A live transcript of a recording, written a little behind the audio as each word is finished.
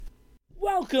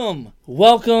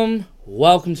Welcome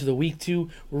to the Week 2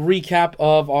 recap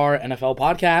of our NFL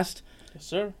podcast. Yes,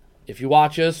 sir. If you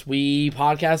watch us, we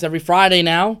podcast every Friday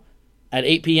now at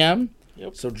 8 p.m.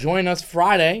 Yep. So join us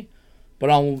Friday. But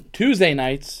on Tuesday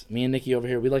nights, me and Nikki over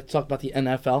here, we like to talk about the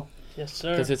NFL. Yes,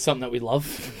 sir. Because it's something that we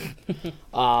love.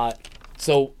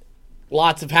 So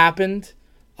lots have happened.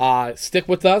 Stick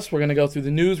with us. We're going to go through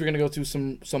the news. We're going to go through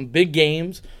some big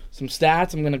games, some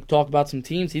stats. I'm going to talk about some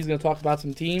teams. He's going to talk about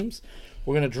some teams.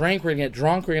 We're going to drink. We're going to get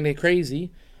drunk. We're going to get crazy.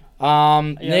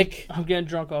 Nick. I'm getting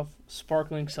drunk off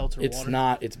sparkling seltzer It's water.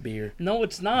 not. It's beer. No,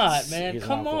 it's not, man. He's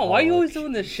Come an on. Why are you always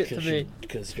alcoholic. doing this shit to me?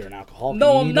 Because you're an alcoholic.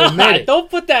 No, You I'm need to admit not. it. Don't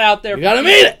put that out there. You got to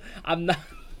admit it. I'm not.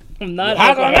 I'm not You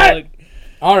have to admit it. alcoholic.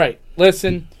 All right.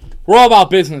 Listen. We're all about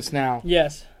business now.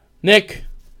 Yes. Nick,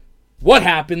 what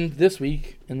happened this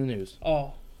week in the news?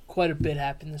 Oh, quite a bit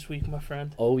happened this week, my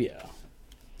friend. Oh, yeah.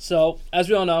 So, as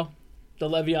we all know, the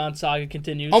Le'Veon saga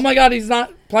continues. Oh, my God. He's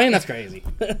not playing? That's crazy.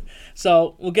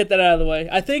 So, we'll get that out of the way.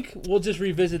 I think we'll just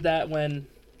revisit that when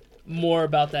more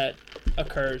about that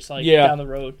occurs, down the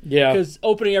road. Yeah. Because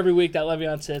opening every week that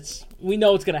Le'Veon sits, we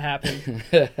know it's going to happen.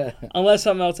 Unless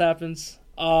something else happens.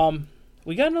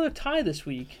 We got another tie this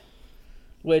week,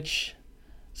 which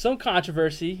some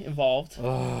controversy involved.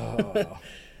 Oh.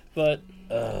 But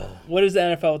what is the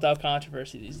NFL without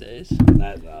controversy these days?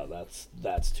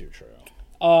 That's too true.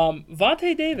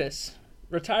 Vontae Davis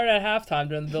retired at halftime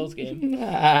during the Bills game.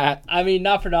 I mean,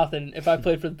 not for nothing. If I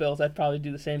played for the Bills, I'd probably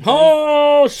do the same thing.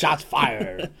 Oh, shots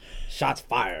fired. Shots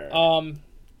fired.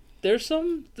 There's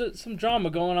some drama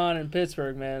going on in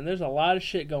Pittsburgh, man. There's a lot of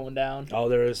shit going down. Oh,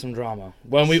 there is some drama.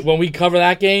 When we cover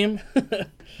that game,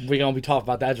 we're going to be talking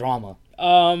about that drama.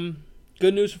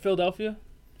 Good news for Philadelphia.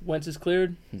 Wentz is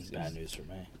cleared. Bad news for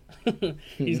me.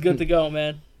 He's good to go,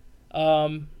 man.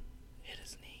 Hit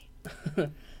his knee.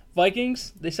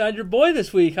 Vikings, they signed your boy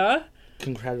this week, huh?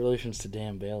 Congratulations to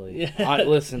Dan Bailey. Yeah.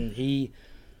 Listen, he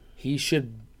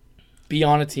should be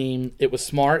on a team. It was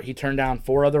smart. He turned down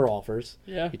 4 other offers.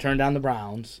 Yeah. He turned down the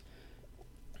Browns.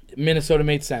 Minnesota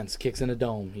made sense. Kicks in a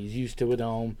dome. He's used to a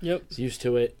dome. Yep. He's used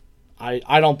to it.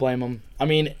 I don't blame him. I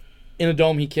mean, in a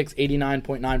dome, he kicks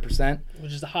 89.9%.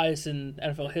 Which is the highest in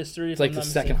NFL history. It's like the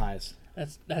second highest.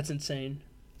 That's insane.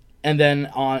 And then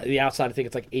on the outside, I think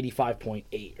it's like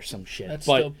 85.8 or some shit. That's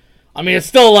but still, I mean, it's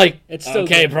still like it's still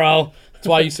okay, good. bro. That's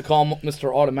why I used to call him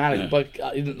Mr. Automatic. But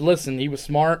listen, he was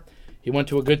smart. He went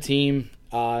to a good team,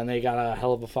 and they got a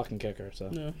hell of a fucking kicker. So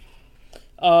Yeah.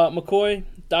 McCoy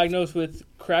diagnosed with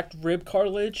cracked rib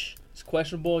cartilage. He's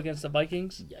questionable against the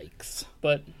Vikings, yikes.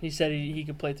 but he said he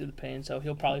could play through the pain, so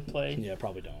he'll probably play Yeah,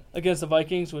 probably don't. against the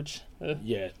Vikings. Which,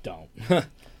 Yeah, don't.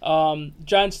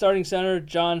 Giants starting center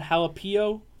John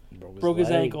Halapio broke his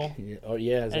leg. ankle. Yeah. Oh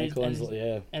yeah, his And ankle. his-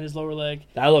 Yeah, and his lower leg.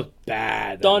 that looked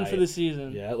bad. that Done night. for the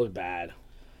season. Yeah, that looked bad.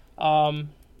 Some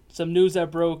news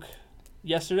that broke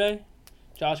yesterday: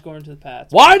 Josh Gordon to the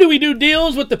Pats. Why do we do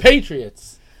deals with the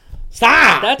Patriots?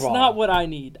 Stop. That's bro. not what I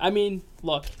need. I mean,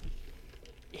 look,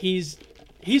 he's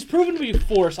proven to be a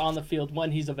force on the field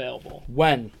when he's available.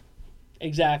 When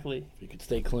Exactly. you could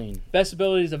stay clean. Best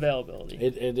ability is availability.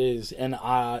 It is, and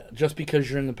just because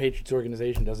you're in the Patriots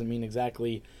organization doesn't mean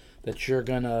exactly that you're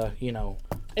gonna,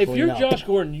 If clean you're up. Josh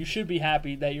Gordon, you should be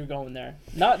happy that you're going there.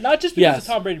 Not just because Yes. of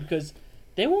Tom Brady, because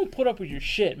they won't put up with your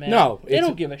shit, man. No, they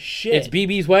don't give a shit. It's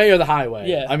BB's way or the highway.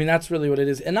 Yeah. I mean, that's really what it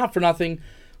is. And not for nothing,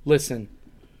 listen,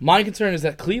 my concern is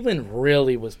that Cleveland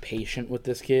really was patient with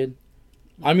this kid.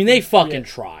 I mean, they fucking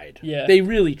tried. Yeah. They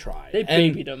really tried. They And-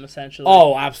 babied him essentially.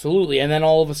 Oh, absolutely. And then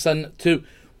all of a sudden, too,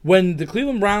 when the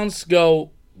Cleveland Browns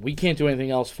go, we can't do anything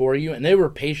else for you, and they were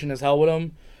patient as hell with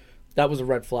him, that was a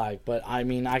red flag. But, I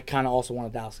mean, I kind of also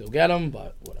wanted Dallas to go get him,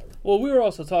 but whatever. Well, we were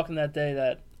also talking that day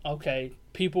that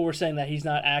people were saying that he's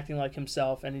not acting like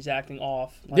himself and he's acting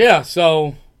off. Like, Yeah,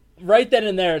 so... Right then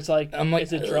and there, it's like, I'm like,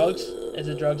 is it drugs? Is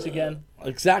it drugs again?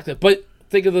 Exactly. But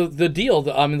think of the deal,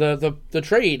 the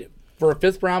trade for a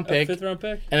 5th round pick. A 5th round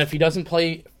pick? And if he doesn't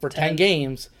play for 10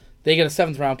 games, they get a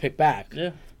 7th round pick back.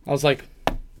 Yeah. I was like,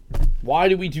 why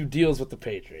do we do deals with the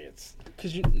Patriots?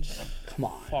 Because you... Come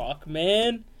on. Fuck,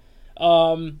 man.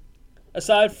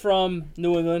 Aside from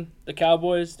New England, the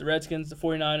Cowboys, the Redskins, the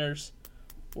 49ers,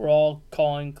 we're all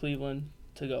calling Cleveland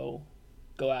to go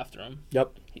after him.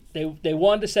 Yep. They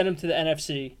wanted to send him to the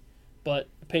NFC, but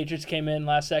the Patriots came in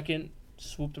last second,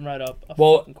 swooped him right up a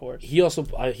fucking course. He also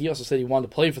said he wanted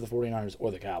to play for the 49ers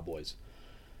or the Cowboys.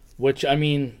 Which, I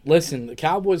mean, listen, the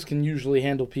Cowboys can usually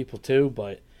handle people too,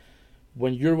 but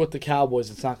when you're with the Cowboys,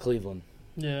 it's not Cleveland.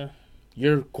 Yeah.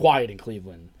 You're quiet in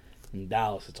Cleveland. In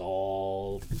Dallas, it's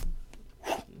all...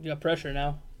 You got pressure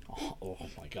now. Oh,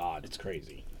 my God, it's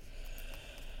crazy.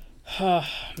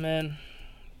 Man.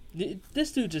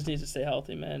 This dude just needs to stay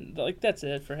healthy, man. Like, that's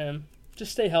it for him.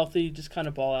 Just stay healthy. Just kind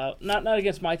of ball out. Not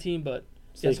against my team, but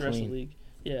against the rest of the league.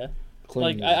 Yeah.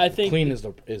 Clean, like I think clean is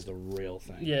the real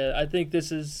thing. Yeah, I think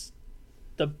this is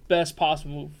the best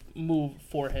possible move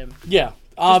for him. Yeah,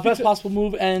 best possible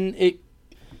move, and it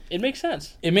makes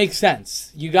sense. It makes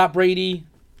sense. You got Brady,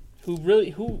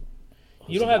 who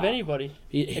you don't have anybody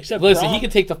except listen. Gronk. He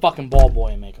could take the fucking ball boy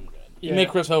and make him good. Yeah. You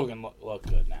make Chris Hogan look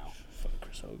good now. Fuck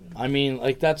Chris Hogan. I mean,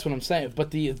 like that's what I'm saying.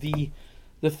 But the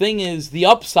thing is, the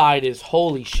upside is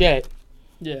holy shit.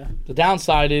 Yeah. The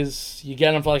downside is you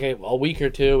get him for like a week or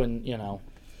two, and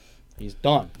he's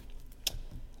done.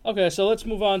 Okay, so let's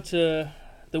move on to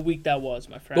the week that was,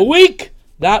 my friend. The week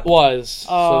that was.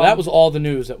 So that was all the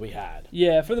news that we had.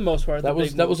 Yeah, for the most part. That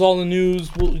was all the news.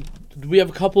 Do we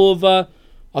have a couple of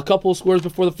scores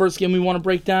before the first game we want to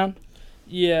break down?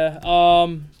 Yeah.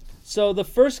 So the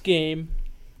first game,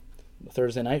 the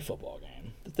Thursday night football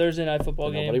game. The Thursday night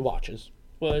football game. Nobody watches.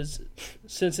 Was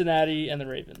Cincinnati and the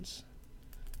Ravens.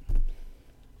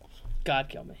 God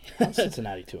kill me.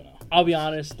 Cincinnati 2-0. I'll be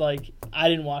honest, I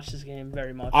didn't watch this game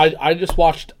very much. I just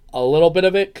watched a little bit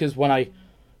of it because when I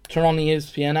turned on the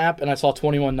ESPN app and I saw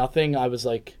 21-0, I was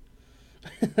like,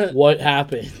 what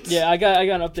happened? Yeah, I got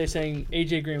an update saying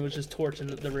AJ Green was just torching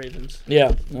the Ravens.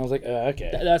 Yeah, and I was like,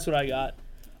 okay. That's what I got.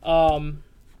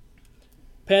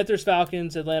 Panthers,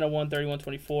 Falcons, Atlanta won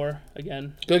 31-24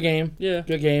 again. Good game. Yeah.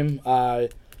 Good game.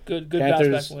 Good Panthers,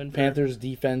 bounce back win. Panthers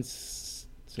defense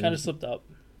kind of slipped up.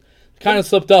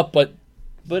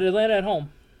 But Atlanta at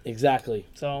home. Exactly.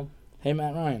 So, hey,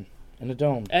 Matt Ryan in the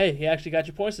dome. Hey, he actually got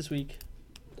your points this week.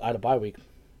 I had a bye week.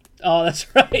 Oh, that's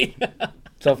right.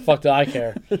 So fuck do I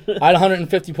care? I had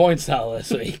 150 points out this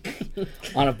week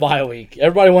on a bye week.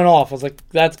 Everybody went off. I was like,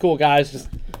 that's cool, guys. Just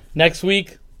next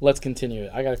week, let's continue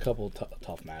it. I got a couple of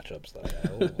tough matchups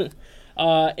that I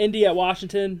got. Indy at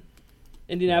Washington.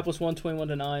 Indianapolis won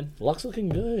 21-9. Luck's looking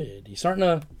good. He's starting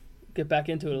to get back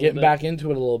into it a little bit. Getting back into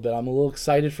it a little bit. I'm a little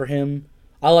excited for him.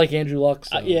 I like Andrew Luck.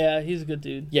 So. Yeah, he's a good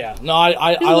dude. Yeah. No,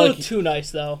 I he's a little too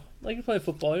nice, though. Like, you play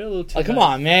football, you're a little too nice. Come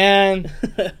on, man.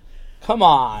 Come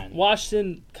on.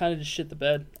 Washington kind of just shit the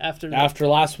bed after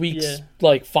last week's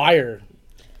fire.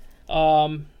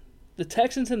 The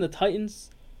Texans and the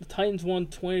Titans. The Titans won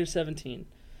 20-17.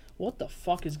 What the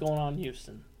fuck is going on in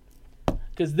Houston?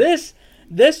 Because this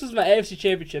was my AFC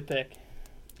Championship pick,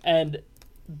 and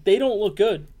they don't look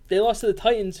good. They lost to the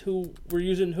Titans, who were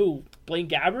using who? Blaine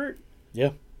Gabbert.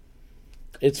 Yeah.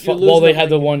 It's fun. Well, they had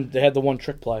the one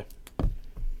trick play.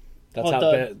 That's how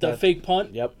the fake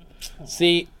punt. Yep.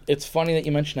 See, it's funny that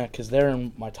you mention that because they're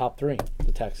in my top 3,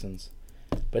 the Texans,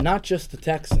 but not just the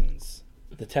Texans.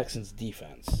 The Texans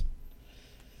defense.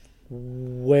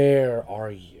 Where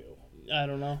are you? I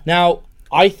don't know. Now,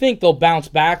 I think they'll bounce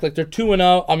back. Like they're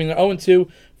 2-0. I mean, they're 0-2.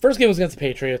 First game was against the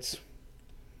Patriots.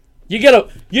 You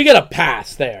get a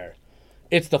pass there.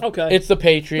 It's the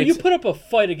Patriots. But you put up a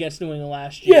fight against New England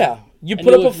last year. Yeah, you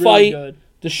put up a fight. Really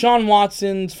Deshaun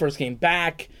Watson's first game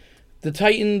back. The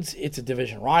Titans, it's a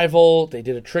division rival. They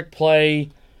did a trick play.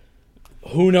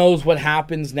 Who knows what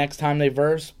happens next time they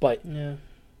verse? But yeah.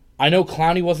 I know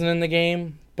Clowney wasn't in the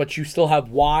game, but you still have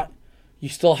Watt. You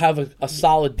still have a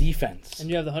solid defense. And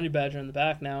you have the Honey Badger in the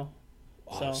back now.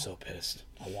 Oh, I'm so pissed.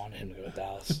 I wanted him to go to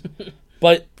Dallas.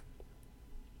 But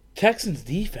Texans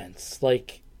defense,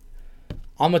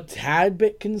 I'm a tad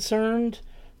bit concerned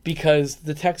because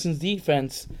the Texans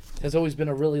defense has always been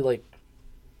a really,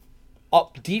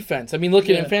 up defense. I mean, look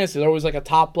at it in fantasy. They're always, a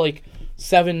top,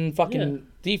 7 fucking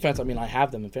defense. I mean, I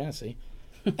have them in fantasy.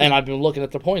 And I've been looking at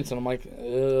the points, and I'm like,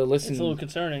 listen. It's a little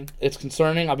concerning. It's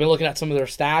concerning. I've been looking at some of their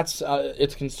stats.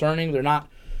 It's concerning. They're not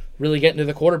really getting to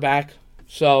the quarterback.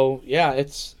 So, yeah, I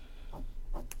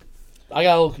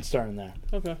got a little concern there.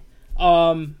 Okay.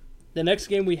 The next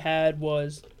game we had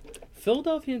was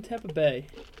Philadelphia and Tampa Bay.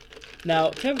 Now,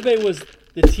 Tampa Bay was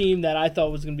the team that I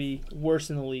thought was going to be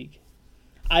worse in the league.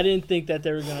 I didn't think that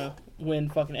they were going to win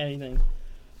fucking anything.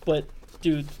 But,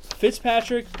 dude,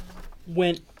 Fitzpatrick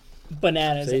went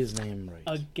bananas. Say his name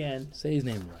right. Again. Say his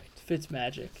name right.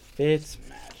 Fitzmagic. This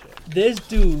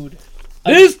dude.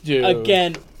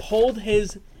 Again, pulled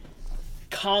his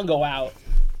Congo out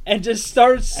and just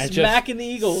started smacking the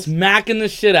Eagles. Smacking the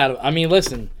shit out of him. I mean,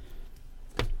 listen.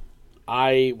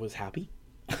 I was happy.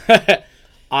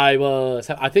 I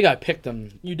think I picked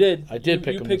them. You did. I did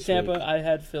pick them. You picked Tampa. Week. I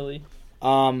had Philly.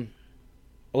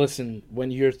 Listen,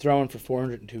 when you're throwing for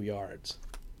 402 yards.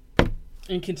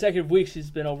 In consecutive weeks,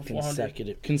 he's been over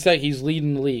 400. He's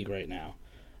leading the league right now.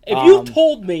 If you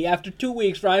told me after 2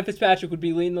 weeks Ryan Fitzpatrick would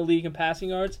be leading the league in passing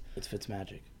yards... It's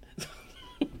Fitzmagic. It's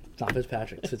not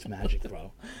Fitzpatrick. It's Fitzmagic,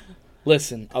 bro.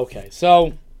 Listen, okay,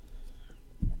 so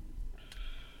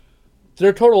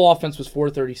their total offense was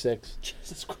 436.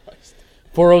 Jesus Christ.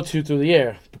 402 through the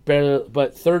air,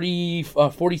 but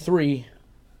 43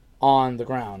 on the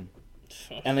ground.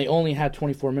 And they only had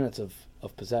 24 minutes of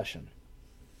possession.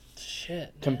 Shit. Man.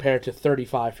 Compared to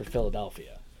 35 for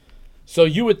Philadelphia. So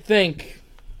you would think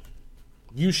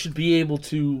you should be able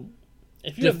to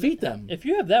defeat them. If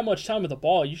you have that much time with the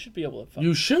ball, you should be able to.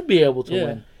 You should be able to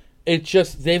win. It's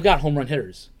just they've got home run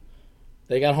hitters.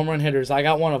 I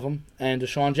got one of them, and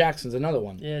Deshaun Jackson's another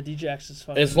one. Yeah, D-Jackson's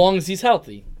fucking... As long as he's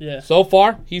healthy. Yeah. So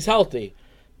far, he's healthy.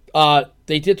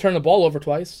 They did turn the ball over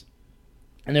twice,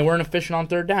 and they weren't efficient on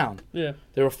third down. Yeah.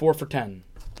 They were 4 for 10.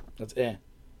 That's it.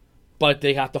 But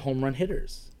they got the home run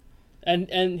hitters.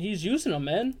 And he's using them,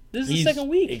 man. This is the second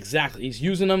week. Exactly. He's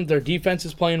using them. Their defense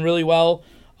is playing really well.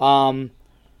 I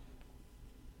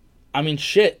mean,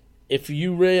 shit. If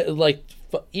you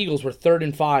Eagles were 3rd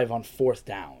and 5 on 4th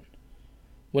down.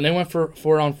 When they went for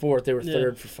 4 on 4th, they were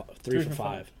 3 for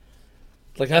 5.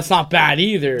 Like, that's not bad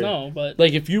either. No, but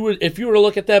like if you were to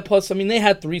look at that, plus I mean they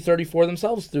had 334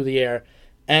 themselves through the air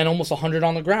and almost 100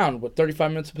 on the ground with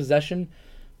 35 minutes of possession.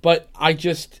 But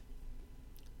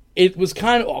it was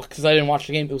kind of, because I didn't watch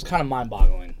the game, it was kind of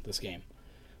mind-boggling, this game.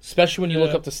 Especially when you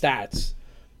look up the stats.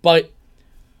 But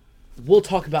we'll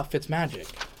talk about Fitzmagic.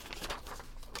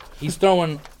 He's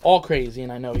throwing all crazy,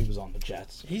 and I know he was on the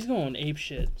Jets. He's going ape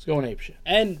shit.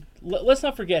 And let's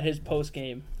not forget his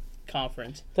post-game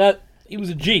conference. He was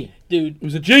a G. Dude. He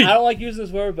was a G. I don't like using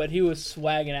this word, but he was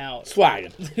swagging out.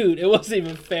 Dude, it wasn't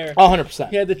even fair. 100%.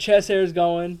 He had the chest hairs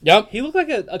going. Yep. He looked like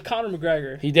a Conor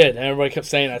McGregor. He did, and everybody kept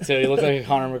saying that, too. He looked like a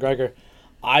Conor McGregor.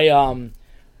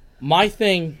 My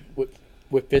thing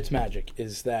with Fitzmagic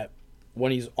is that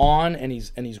when he's on and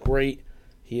he's great,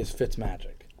 he is Fitzmagic.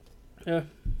 Yeah.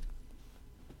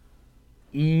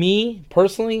 Me,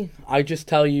 personally, I just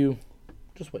tell you,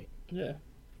 just wait. Yeah.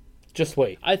 Just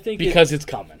wait. I think because it's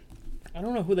coming. I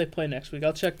don't know who they play next week.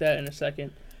 I'll check that in a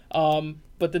second.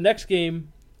 But the next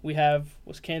game we have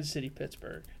was Kansas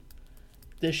City-Pittsburgh.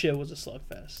 This shit was a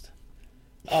slugfest.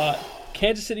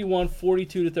 Kansas City won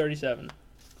 42-37.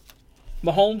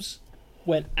 Mahomes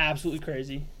went absolutely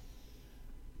crazy.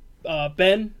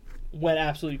 Ben went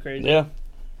absolutely crazy. Yeah.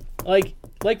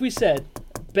 Like we said,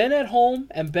 Ben at home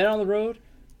and Ben on the road,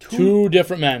 two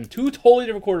different men. Two totally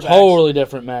different quarterbacks. Totally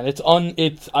different men. It's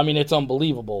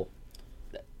unbelievable.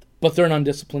 But they're an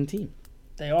undisciplined team.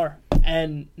 They are.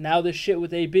 And now this shit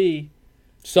with AB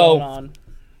going on.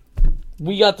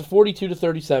 We got the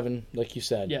 42-37, like you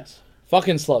said. Yes.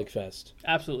 Fucking slugfest.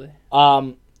 Absolutely.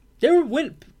 They were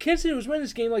Kansas City was winning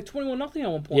this game like 21-0 at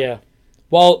one point. Yeah.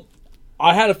 Well,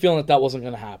 I had a feeling that wasn't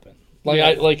going to happen.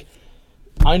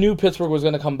 I knew Pittsburgh was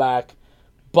going to come back,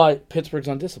 but Pittsburgh's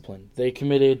undisciplined. They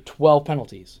committed 12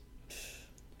 penalties.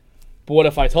 But what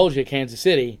if I told you Kansas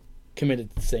City committed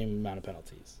the same amount of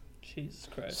penalties? Jesus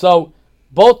Christ. So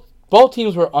both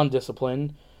teams were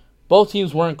undisciplined. Both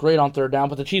teams weren't great on third down,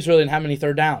 but the Chiefs really didn't have many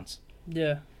third downs.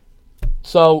 Yeah.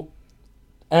 So,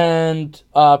 and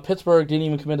Pittsburgh didn't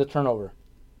even commit a turnover.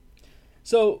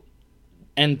 So.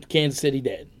 And Kansas City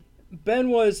did. Ben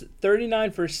was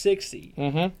 39 for 60.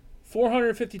 Mm-hmm.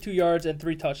 452 yards and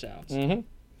 3 touchdowns. Mm-hmm.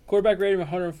 Quarterback rating of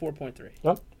 104.3.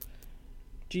 Yep.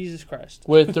 Jesus Christ.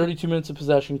 With 32 minutes of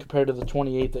possession compared to the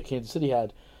 28 that Kansas City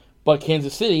had. But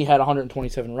Kansas City had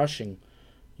 127 rushing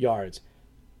yards.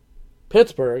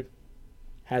 Pittsburgh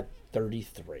had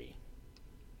 33.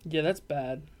 Yeah, that's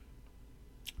bad.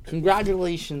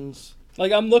 Congratulations.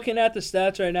 Like, I'm looking at the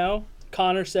stats right now.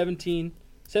 Connor, 17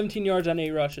 yards on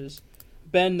 8 rushes.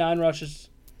 Ben, 9 rushes.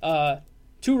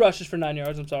 2 rushes for 9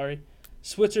 yards, I'm sorry.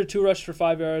 Switzer, 2 rushes for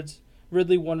 5 yards.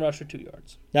 Ridley, 1 rush for 2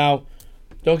 yards. Now,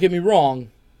 don't get me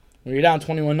wrong. When you're down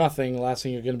 21-0, the last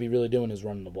thing you're going to be really doing is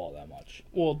running the ball that much.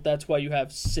 Well, that's why you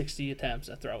have 60 attempts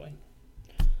at throwing.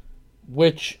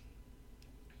 Which,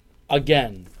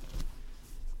 again,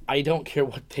 I don't care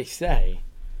what they say.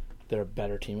 They're a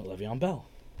better team at Le'Veon Bell.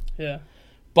 Yeah.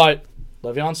 But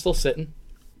Le'Veon's still sitting.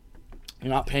 You're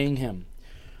not paying him.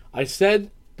 I said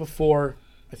before,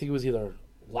 I think it was either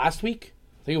last week,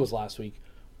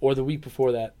 or the week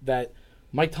before that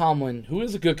Mike Tomlin, who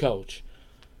is a good coach,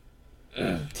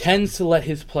 tends to let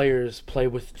his players play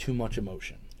with too much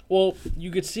emotion. Well, you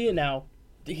could see it now.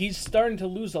 He's starting to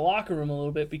lose the locker room a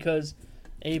little bit because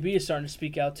AB is starting to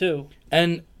speak out too.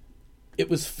 And it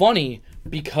was funny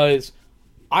because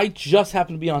I just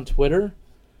happened to be on Twitter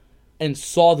and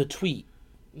saw the tweet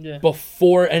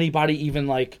before anybody even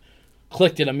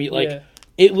clicked it.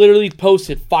 It literally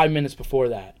posted 5 minutes before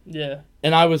that. Yeah.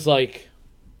 And I was like,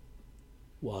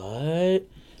 what?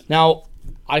 Now,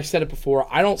 I've said it before.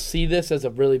 I don't see this as a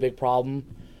really big problem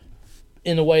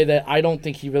in a way that I don't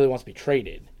think he really wants to be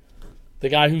traded. The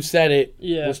guy who said it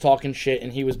Yeah. was talking shit,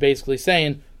 and he was basically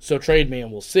saying, so trade me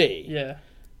and we'll see. Yeah.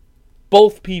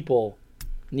 Both people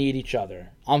need each other.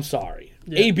 I'm sorry.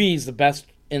 Yeah. AB is the best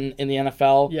in the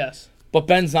NFL, Yes. but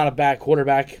Ben's not a bad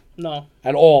quarterback No.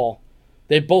 at all.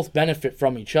 They both benefit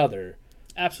from each other.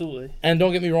 Absolutely. And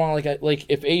don't get me wrong, like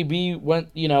if AB went,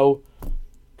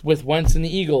 with Wentz and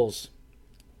the Eagles,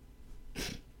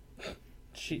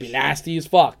 Sheesh. be nasty as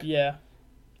fuck. Yeah.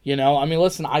 I mean,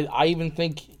 listen, I even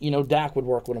think, Dak would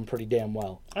work with him pretty damn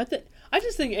well. I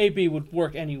just think AB would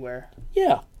work anywhere.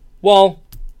 Yeah. Well,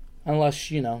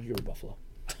 unless, you're a Buffalo.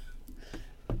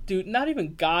 Dude, not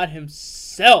even God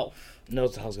himself. Knows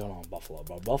what the hell's going on in Buffalo,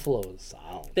 bro. Buffalo is,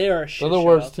 They are a shit they're the show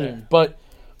worst out there. team. But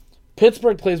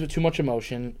Pittsburgh plays with too much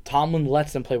emotion. Tomlin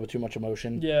lets them play with too much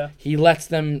emotion. Yeah. He lets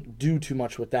them do too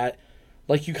much with that.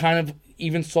 Like you kind of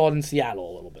even saw it in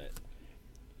Seattle a little bit.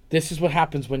 This is what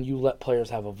happens when you let players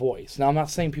have a voice. Now, I'm not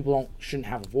saying people shouldn't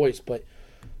have a voice, but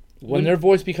when their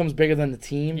voice becomes bigger than the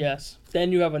team, Yes.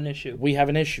 Then you have an issue. we have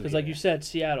an issue. Because like you said,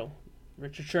 Seattle,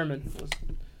 Richard Sherman was,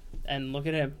 and look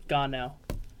at him, gone now.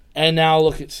 And now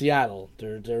look at Seattle.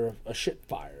 They're a shit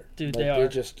fire. Dude, Like, they are. They're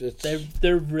just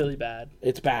They're really bad.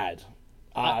 it's bad.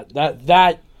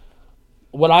 That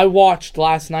what I watched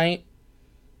last night,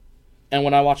 and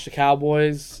when I watched the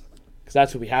Cowboys, because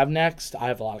that's who we have next, I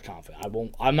have a lot of confidence.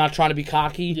 I'm not trying to be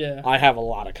cocky. Yeah. I have a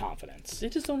lot of confidence. They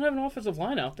just don't have an offensive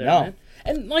line out there, No. man.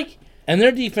 And like And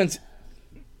their defense,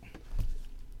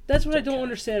 that's what I don't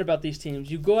understand about these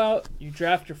teams. You go out, you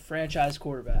draft your franchise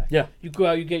quarterback. Yeah. You go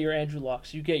out, you get your Andrew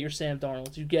Lucks, you get your Sam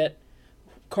Darnolds, you get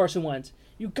Carson Wentz.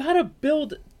 You gotta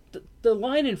build the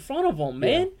line in front of them,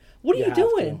 man. Yeah. What are you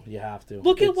doing? You have to.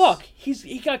 Look at Luck.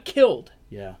 He got killed,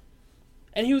 Yeah.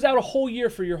 and he was out a whole year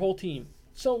for your whole team.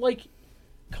 So like,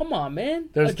 come on, man.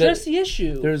 There's Address the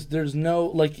issue. There's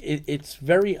no it's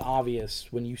very obvious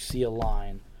when you see a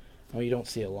line. Well, you don't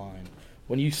see a line.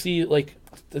 When you see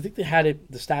I think they had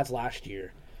the stats last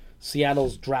year.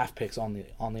 Seattle's draft picks on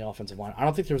the offensive line. I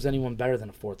don't think there was anyone better than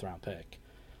a 4th round pick.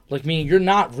 Meaning you're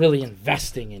not really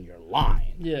investing in your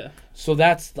line. Yeah. So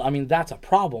that's a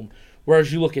problem.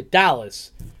 Whereas you look at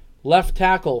Dallas, left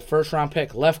tackle, 1st round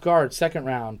pick, left guard, 2nd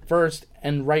round, first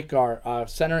and right guard,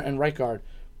 center and right guard,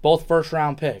 both 1st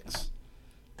round picks.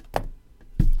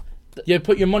 You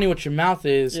put your money where your mouth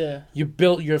is. Yeah. You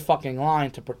built your fucking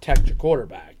line to protect your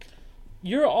quarterback.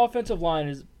 Your offensive line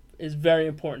is very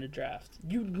important to draft.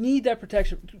 You need that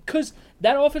protection because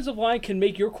that offensive line can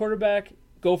make your quarterback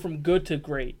go from good to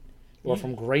great. Or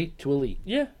from great to elite.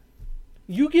 Yeah.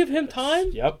 You give him time,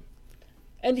 Yep.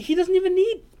 and he doesn't even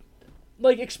need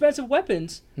expensive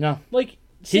weapons. No. He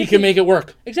He can make it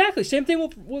work. Exactly. Same thing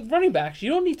with running backs. You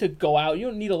don't need to go out. You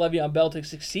don't need a Le'Veon Bell to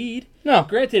succeed. No.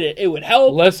 Granted, it would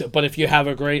help. Listen, but if you have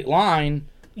a great line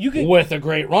You can with a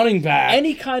great running back.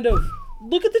 any kind of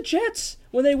look at the Jets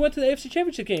when they went to the AFC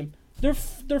Championship game.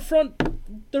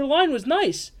 Their line was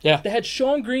nice. Yeah. They had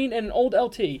Sean Green and an old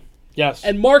LT Yes.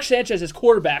 and Mark Sanchez as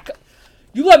quarterback.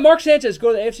 You let Mark Sanchez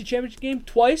go to the AFC Championship game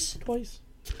twice.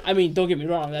 I mean, don't get me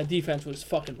wrong. That defense was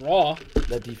fucking raw.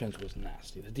 That defense was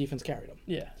nasty. The defense carried them.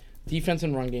 Yeah. Defense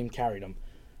and run game carried them.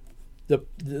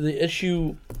 The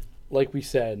issue, like we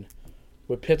said,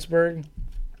 with Pittsburgh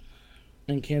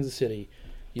and Kansas City,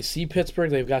 you see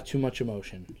Pittsburgh, they've got too much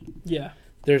emotion. Yeah.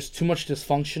 There's too much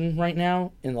dysfunction right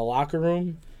now in the locker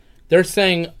room. They're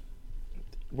saying,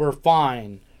 we're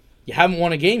fine. You haven't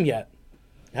won a game yet.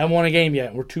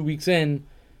 We're 2 weeks in.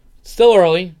 Still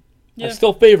early. Yeah. I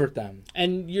still favorite them.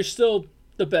 And you're still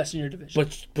the best in your division.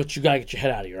 But you got to get your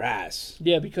head out of your ass.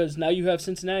 Yeah, because now you have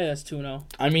Cincinnati that's 2-0.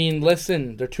 I mean,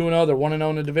 listen, they're 2-0. They're 1-0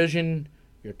 in the division.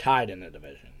 You're tied in the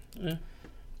division. Yeah.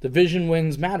 Division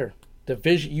wins matter.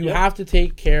 You Yep. have to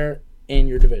take care in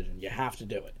your division. You have to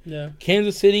do it. Yeah.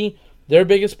 Kansas City, their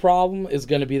biggest problem is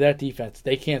going to be that defense.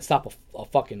 They can't stop a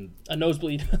fucking A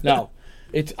nosebleed. no.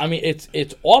 It's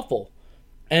awful,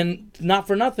 and not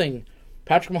for nothing.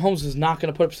 Patrick Mahomes is not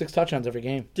going to put up 6 touchdowns every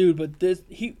game. Dude, but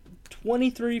he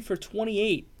 23 for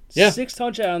 28. Yeah. 6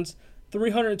 touchdowns,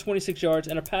 326 yards,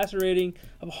 and a passer rating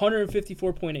of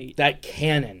 154.8. That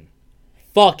cannon,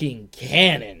 fucking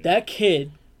cannon. That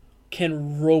kid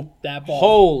can rope that ball.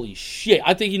 Holy shit!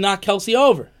 I think he knocked Kelsey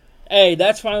over. Hey,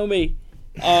 that's fine with me.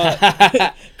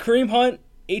 Kareem Hunt,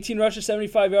 18 rushes,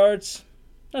 75 yards.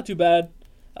 Not too bad.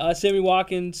 Sammy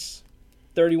Watkins,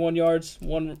 31 yards,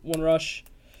 one rush.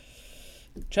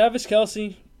 Travis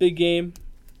Kelce, big game.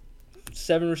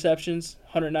 7 receptions,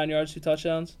 109 yards, 2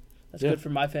 touchdowns. That's good for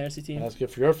my fantasy team. That's good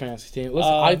for your fantasy team.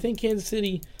 Listen, I think Kansas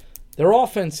City, their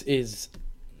offense is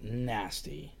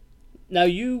nasty. Now,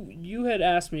 you had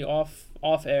asked me off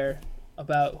air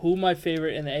about who my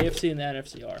favorite in the AFC and the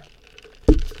NFC are.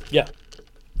 Yeah.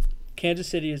 Kansas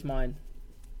City is mine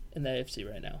in the AFC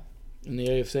right now. In the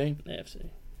AFC? AFC.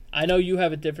 I know you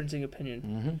have a differing opinion,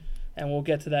 Mm-hmm. and we'll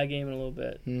get to that game in a little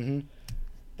bit. Mm-hmm.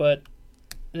 But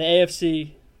in the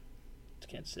AFC, it's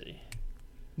Kansas City.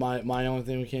 My only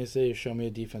thing we can't say is show me a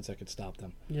defense that could stop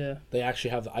them. Yeah. They actually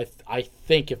have. I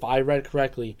think if I read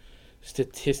correctly,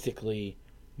 statistically,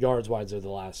 yards wise, they're the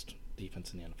last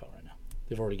defense in the NFL right now.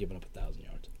 They've already given up 1,000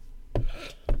 yards.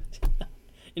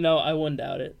 I wouldn't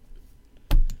doubt it.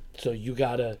 So you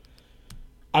gotta.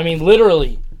 I mean,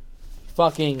 literally,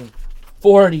 fucking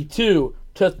 42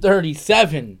 to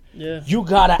 37. Yeah. You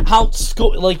gotta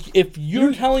outscore. Like, if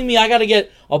you're telling me I gotta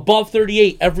get above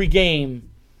 38 every game,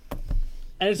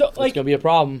 And it's it's gonna be a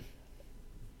problem.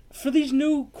 for these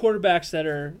new quarterbacks that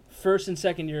are first and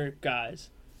second year guys,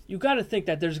 you got to think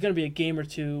that there's going to be a game or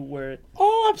two where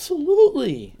Oh,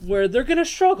 absolutely. they're going to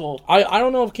struggle. I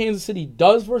don't know if Kansas City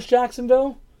does versus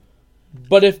Jacksonville,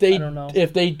 but if they I don't know.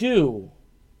 if they do,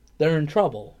 they're in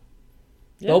trouble.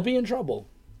 Yeah. They'll be in trouble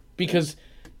because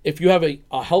if you have a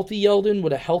healthy Yeldon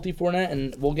with a healthy Fournette,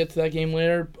 and we'll get to that game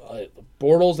later,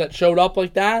 Bortles that showed up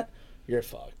like that, you're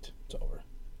fucked. It's over.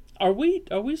 Are we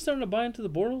starting to buy into the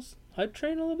Bortles hype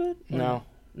train a little bit? Or No.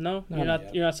 No, Not you're not.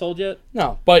 yet. You're not sold yet.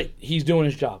 No, but he's doing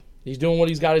his job. He's doing what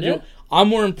he's got to Yeah. do. I'm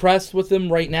more impressed with him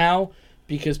right now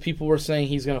because people were saying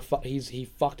he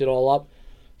fucked it all up.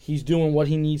 He's doing what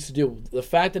he needs to do. The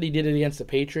fact that he did it against the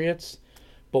Patriots,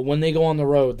 but when they go on the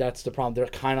road, that's the problem. They're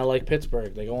kind of like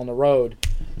Pittsburgh. They go on the road.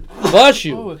 Bless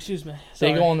you. Oh, excuse me. They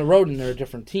Sorry. go on the road and they're a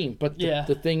different team. But Yeah.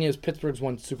 the thing is, Pittsburgh's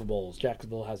won Super Bowls.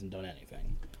 Jacksonville hasn't done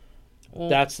anything. Well,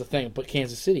 That's the thing. But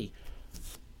Kansas City,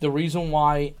 the reason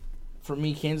why, for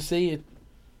me, Kansas City, you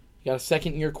got a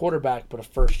second-year quarterback, but a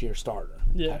first-year starter,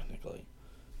 Yeah. technically.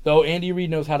 Though Andy Reid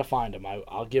knows how to find him.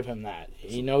 I'll give him that.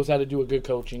 He knows how to do a good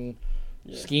coaching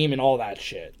scheme and all that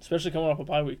shit. especially coming off a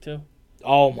bye week too.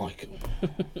 Oh, my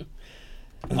God.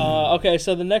 Okay,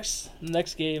 so the next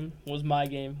game was my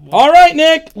game. All right,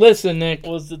 Nick. Listen, Nick.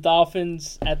 Was the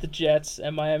Dolphins at the Jets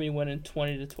and Miami winning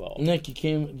 20-12. Nick, did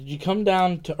you come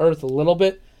down to earth a little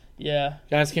bit? Yeah,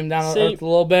 You guys came down to See- earth a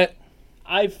little bit?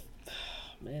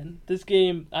 this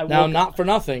game Now, not for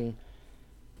nothing,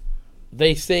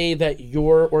 they say that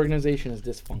your organization is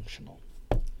dysfunctional.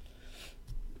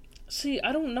 See,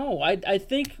 I don't know. I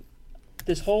think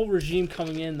this whole regime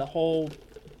coming in, the whole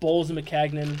Bowles and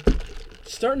McCagnon,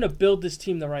 starting to build this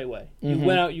team the right way. You Mhm.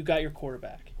 went out, you got your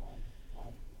quarterback.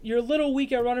 You're a little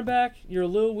weak at running back. You're a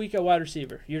little weak at wide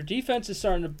receiver. Your defense is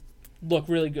starting to look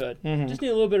really good. Mhm. Just need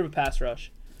a little bit of a pass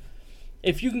rush.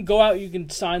 If you can go out, you can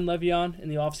sign Le'Veon in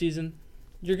the offseason.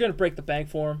 You're going to break the bank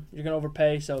for him. You're going to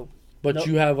overpay. So, But Nope.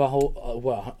 you have a whole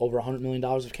over $100 million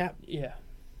of cap. yeah.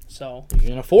 So You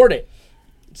can afford it.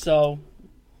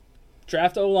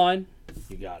 draft O-line,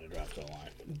 You got it, draft the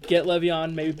line. get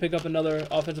Le'Veon, maybe pick up another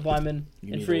offensive lineman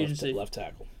You in need free a agency. left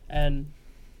tackle. And Maybe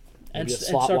a and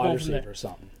slot start wide going from receiver there. or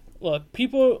something. Look,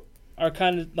 people are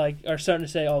kind of are starting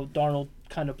to say, "Oh, Darnold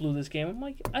kind of blew this game." I'm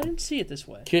like, I didn't see it this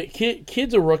way.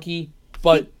 Kid's a rookie,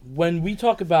 but when we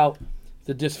talk about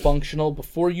the dysfunctional,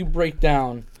 before you break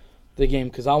down the game,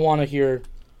 because I want to hear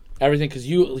everything, because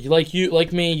you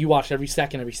like me, you watch every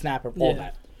second, every snap, all Yeah.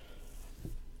 that.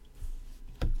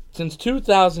 Since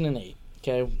 2008,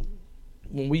 okay,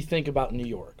 when we think about New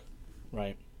York,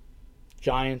 right?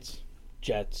 Giants,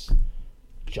 Jets.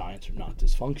 Giants are not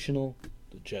dysfunctional.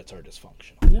 The Jets are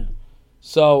dysfunctional. Yeah.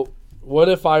 So, what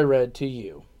if I read to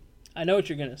you I know what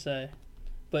you're gonna say,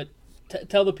 but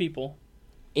tell the people.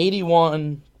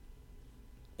 81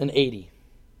 and 80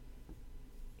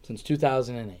 since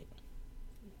 2008,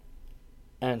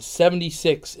 and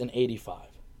 76 and 85?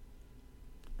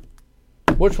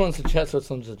 Which one's the Jets? Which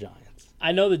one's the Giants?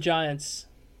 I know the Giants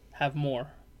have more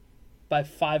by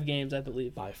 5 games, I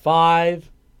believe. By 5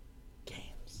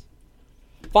 games.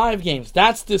 5 games.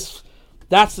 That's the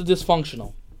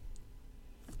dysfunctional.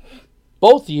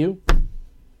 Both of you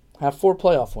have 4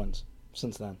 playoff wins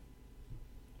since then.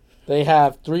 They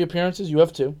have 3 appearances. You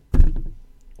have 2.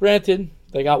 Granted,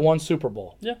 they got 1 Super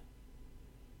Bowl. Yeah.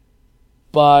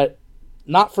 But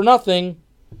not for nothing,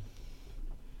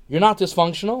 you're not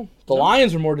dysfunctional. The No.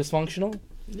 Lions are more dysfunctional.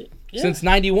 Yeah. Since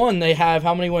 91, they have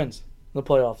how many wins in the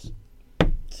playoffs?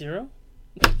 0.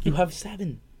 You have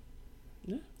 7.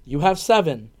 Yeah. You have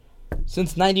 7.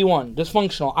 Since 91.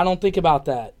 Dysfunctional. I don't think about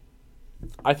that.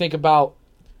 I think about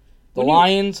the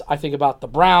Lions. I think about the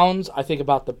Browns. I think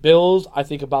about the Bills. I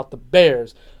think about the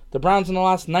Bears. The Browns in the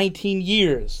last 19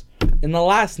 years. In the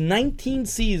last 19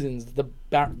 seasons, the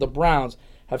Browns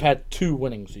have had 2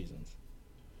 winning seasons.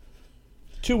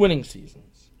 2 winning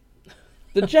seasons.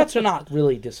 The Jets are not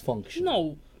really dysfunctional.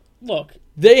 No, look.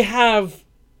 They have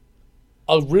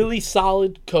a really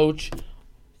solid coach.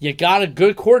 You got a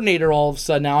good coordinator all of a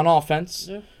sudden now on offense,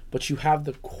 but you have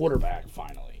the quarterback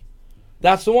finally.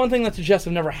 That's the one thing that the Jets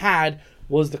have never had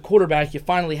was the quarterback. You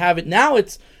finally have it. Now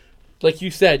it's, like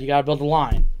you said, you got to build a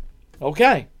line.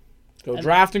 Okay. Go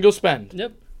draft and go spend.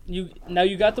 Yep. Now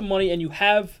you got the money, and you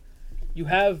have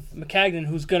McCagnon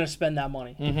who's going to spend that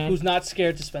money, who's not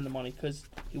scared to spend the money because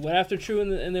he went after True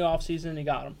in the offseason and he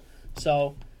got him.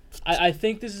 So I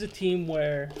think this is a team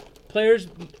where players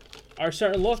are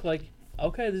starting to look like,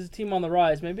 okay, this is a team on the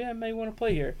rise. Maybe I may want to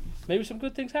play here. Maybe some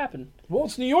good things happen. Well,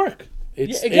 it's New York.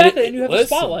 Exactly, and you have the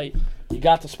spotlight. You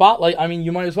got the spotlight. I mean,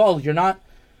 you might as well.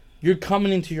 You're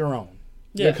coming into your own.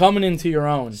 Yeah. You're coming into your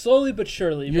own. Slowly but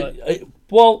surely.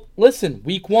 Well, listen,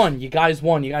 week 1, you guys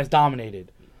won. You guys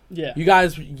dominated. Yeah. You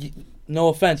guys, no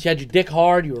offense, you had your dick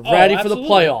hard. You were ready for the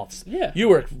playoffs. Yeah.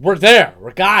 We're there.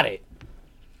 We got it.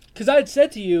 Because I had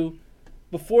said to you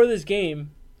before this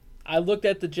game, I looked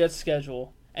at the Jets'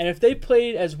 schedule, and if they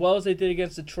played as well as they did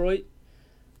against Detroit,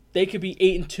 they could be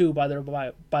 8-2 by their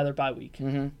bye week.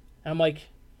 Mm-hmm. And I'm like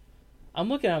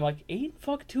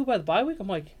 8-2 by the bye week. I'm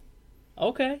like,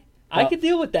 okay, I could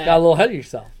deal with that. Got a little ahead of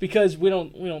yourself because we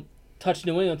don't touch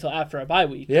New England until after our bye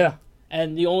week. Yeah,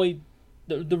 and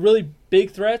the really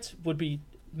big threats would be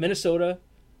Minnesota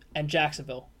and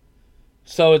Jacksonville.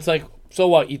 So it's like, so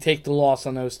what? You take the loss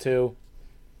on those two.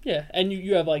 Yeah, and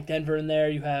you have like Denver in there,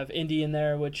 you have Indy in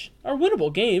there, which are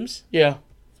winnable games. Yeah.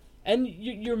 And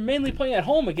you're mainly playing at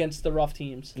home against the rough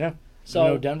teams. Yeah.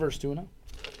 So Denver's 2-0.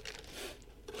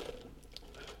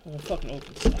 Well, fucking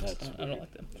open. I don't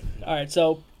like them. All right,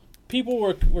 so people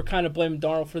were kind of blaming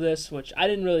Darnold for this, which I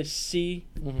didn't really see.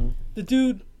 Mm-hmm. The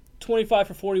dude, 25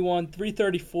 for 41,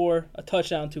 334, a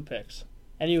touchdown, 2 picks,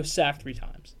 and he was sacked 3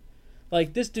 times.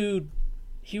 Like this dude,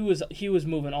 he was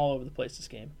moving all over the place this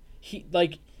game.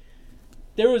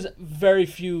 There was very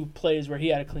few plays where he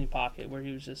had a clean pocket, where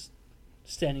he was just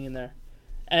standing in there.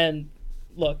 And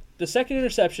look, the second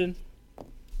interception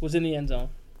was in the end zone.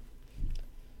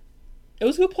 It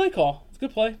was a good play call. It was a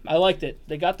good play. I liked it.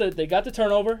 They got the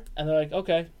turnover, and they're like,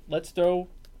 okay, let's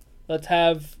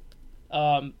have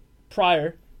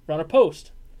Pryor run a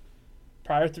post.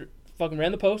 Pryor fucking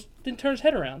ran the post, didn't turn his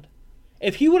head around.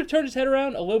 If he would have turned his head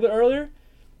around a little bit earlier,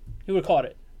 he would have caught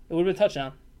it. It would have been a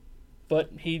touchdown. But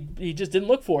he just didn't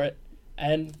look for it,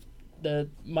 and the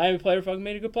Miami player fucking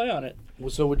made a good play on it.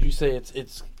 So would you say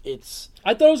it's?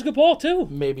 I thought it was a good ball too.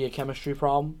 Maybe a chemistry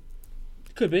problem.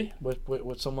 Could be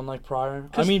with someone like Pryor.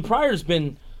 I mean, Pryor's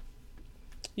been.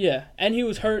 Yeah, and he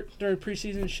was hurt during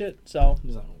preseason shit, so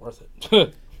he's not worth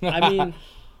it. I mean,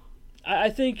 I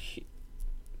think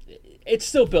it's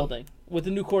still building with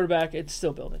the new quarterback. It's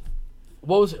still building.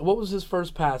 What was his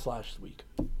first pass last week?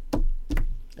 An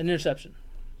interception.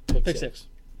 Pick six.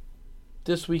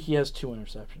 This week he has 2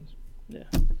 interceptions. Yeah.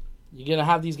 You're gonna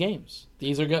have these games.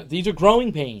 These are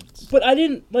growing pains. But I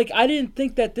didn't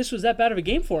think that this was that bad of a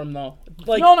game for him though.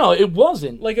 No, it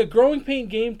wasn't. Like a growing pain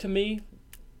game to me,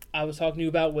 I was talking to you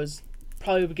about was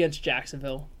probably against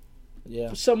Jacksonville.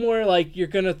 Yeah. Somewhere like you're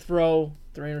gonna throw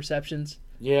 3 interceptions.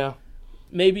 Yeah.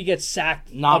 Maybe get sacked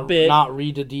a bit. Not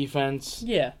read the defense.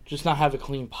 Yeah. Just not have a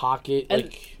clean pocket.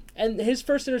 And his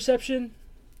first interception,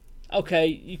 okay,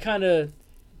 you kind of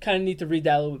need to read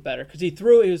that a little bit better because he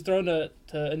was thrown to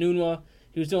Enunwa.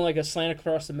 He was doing like a slant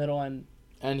across the middle, and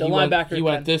the linebacker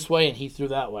went this way and he threw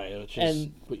that way,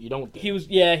 but you don't. He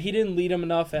didn't lead him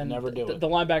enough, and never do it. The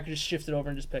linebacker just shifted over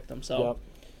and just picked him. So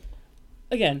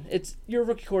again, you're a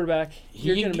rookie quarterback.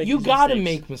 You're gonna make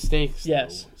make mistakes.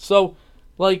 Yes. Though. So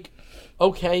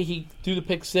okay, he threw the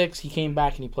pick 6. He came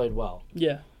back and he played well.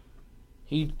 Yeah.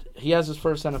 He has his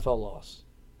first NFL loss.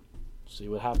 See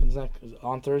what happens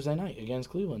on Thursday night against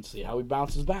Cleveland. See how he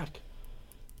bounces back.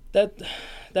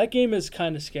 That game is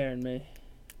kind of scaring me.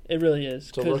 It really is.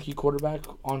 It's a rookie quarterback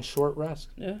on short rest.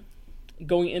 Yeah.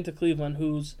 Going into Cleveland,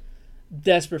 who's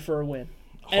desperate for a win.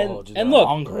 And look,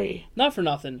 hungry. Not for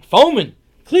nothing. Foaming.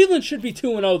 Cleveland should be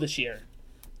 2-0 this year.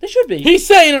 They should be. He's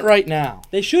saying it right now.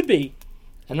 They should be.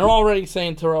 And they're already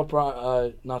saying Tyrod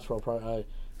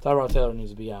Taylor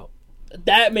needs to be out.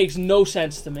 That makes no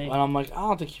sense to me. And I'm like, I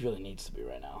don't think he really needs to be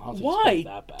right now. I don't think Why? he's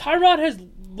that bad. Tyrod has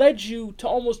led you to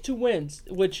almost 2 wins,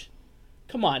 which,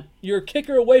 come on, you're a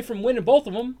kicker away from winning both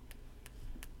of them.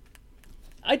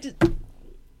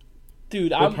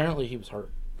 Apparently he was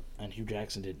hurt, and Hugh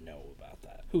Jackson didn't know about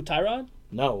that. Who, Tyrod?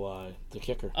 No, the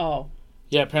kicker. Oh.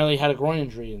 Yeah, apparently he had a groin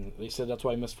injury, and they said that's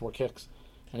why he missed 4 kicks.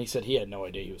 And he said he had no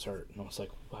idea he was hurt. And I was like,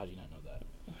 how do you not know that?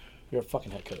 You're a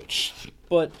fucking head coach.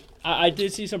 But I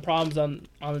did see some problems on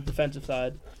the defensive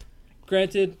side.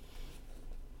 Granted,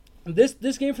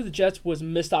 This game for the Jets was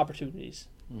missed opportunities.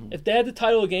 Mm-hmm. If they had the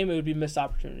title of the game, it would be missed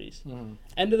opportunities. Mm-hmm.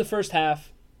 End of the first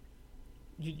half,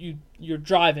 you're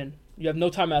driving. You have no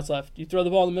timeouts left. You throw the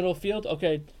ball in the middle of the field.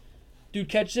 Okay, dude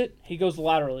catches it. He goes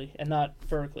laterally and not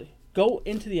vertically. Go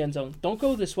into the end zone. Don't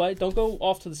go this way. Don't go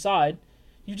off to the side.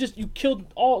 You killed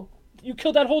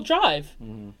that whole drive.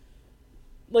 Mm-hmm.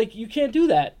 Like, you can't do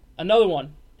that. Another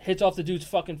one hits off the dude's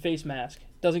fucking face mask.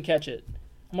 Doesn't catch it.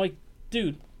 I'm like,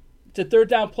 dude, it's a third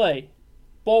down play.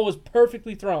 Ball was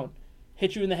perfectly thrown.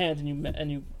 Hit you in the hands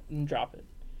and you drop it.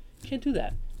 You can't do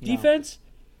that. No. Defense,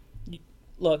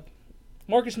 look,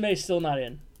 Marcus May is still not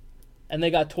in. And they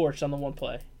got torched on the one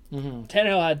play. Mm-hmm.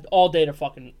 Tannehill had all day to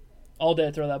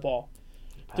throw that ball.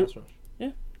 Pass rush.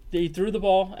 Yeah. They threw the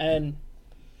ball, and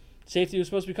safety was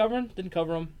supposed to be covering. Didn't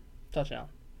cover him. Touchdown.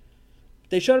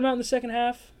 They shut him out in the second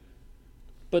half,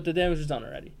 but the damage was done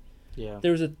already. Yeah.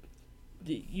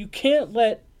 You can't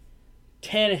let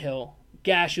Tannehill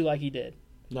gash you like he did.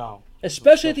 No.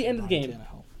 Especially at the end of the game.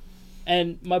 Tannehill.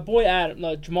 And my boy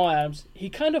Jamal Adams, he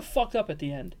kind of fucked up at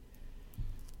the end.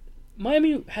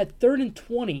 Miami had 3rd and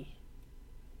 20.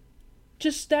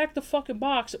 Just stack the fucking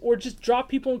box or just drop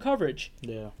people in coverage.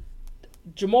 Yeah.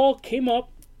 Jamal came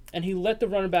up and he let the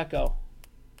running back go.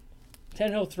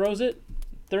 Tannehill throws it,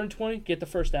 3rd and 20, get the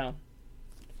first down.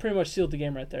 Pretty much sealed the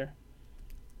game right there.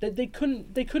 They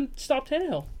couldn't stop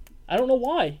Tannehill. I don't know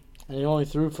why. And he only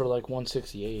threw for like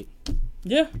 168.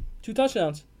 Yeah, 2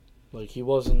 touchdowns. Like he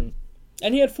wasn't.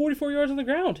 And he had 44 yards on the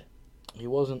ground. He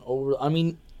wasn't over. I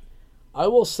mean, I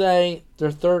will say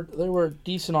they were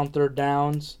decent on third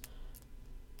downs,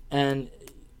 and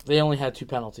they only had 2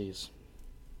 penalties.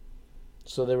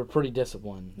 So they were pretty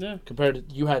disciplined. Yeah. Compared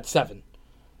to you had 7.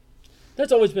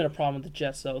 That's always been a problem with the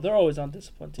Jets, though. They're always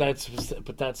undisciplined. That's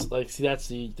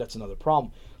another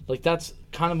problem. Like that's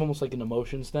kind of almost like an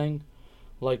emotions thing.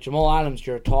 Like Jamal Adams,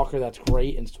 you're a talker. That's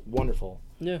great and it's wonderful.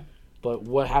 Yeah. But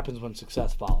what happens when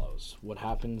success follows? What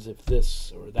happens if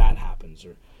this or that happens?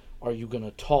 Or are you going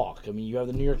to talk? I mean, you have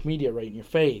the New York media right in your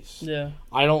face. Yeah.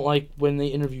 I don't like when they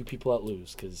interview people that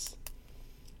lose because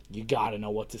you got to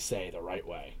know what to say the right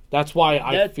way. That's why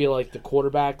I feel like the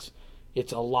quarterbacks,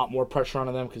 it's a lot more pressure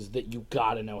on them because you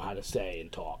got to know how to say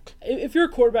and talk. If you're a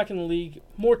quarterback in the league,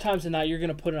 more times than not, you're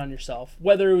going to put it on yourself,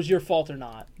 whether it was your fault or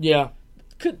not. Yeah.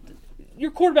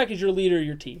 Your quarterback is your leader of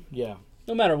your team. Yeah.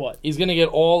 No matter what. He's going to get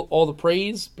all the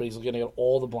praise, but he's going to get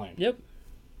all the blame. Yep.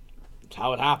 That's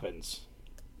how it happens.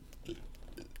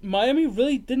 Miami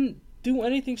really didn't do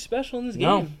anything special in this game.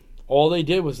 No. All they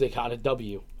did was they got a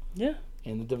W. Yeah.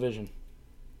 In the division.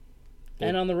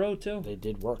 And on the road, too. They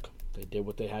did work. They did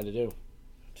what they had to do.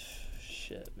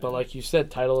 Shit, man. But like you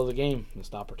said, title of the game,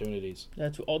 missed opportunities.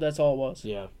 That's all it was.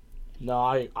 Yeah. No,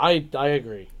 I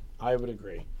agree. I would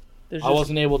agree. I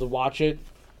wasn't able to watch it,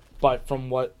 but from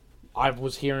what I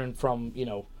was hearing from,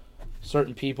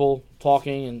 certain people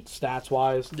talking and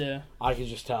stats-wise, yeah, I could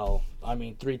just tell. I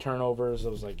mean, 3 turnovers, I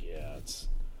was like, yeah, it's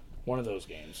one of those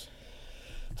games.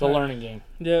 It's a learning game.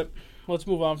 Yep. Let's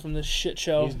move on from this shit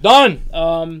show. He's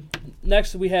done!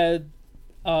 Next, we had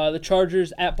the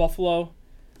Chargers at Buffalo.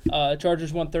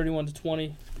 Chargers won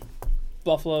 31-20.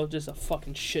 Buffalo, just a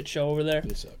fucking shit show over there.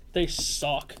 They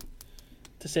suck,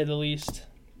 to say the least.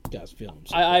 Guys, feel them.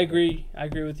 I agree. I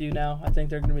agree with you now. I think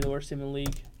they're going to be the worst team in the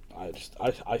league.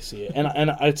 I see it,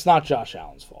 and it's not Josh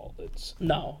Allen's fault. It's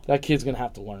no. That kid's going to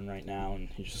have to learn right now, and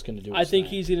he's just going to do. I think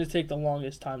he's going to take the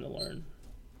longest time to learn.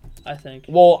 I think.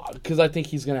 Well, because I think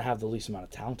he's going to have the least amount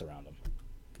of talent around him.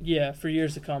 Yeah, for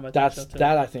years to come. I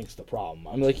think is the problem.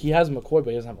 I mean, like he has McCoy,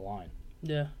 but he doesn't have a line.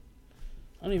 Yeah,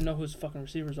 I don't even know who his fucking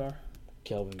receivers are.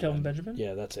 Kelvin Benjamin?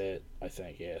 Yeah, that's it. I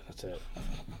think. Yeah, that's it.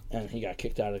 And he got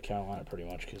kicked out of Carolina pretty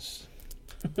much because.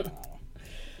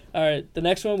 All right, the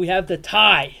next one we have the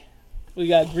tie. We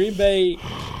got Green Bay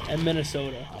and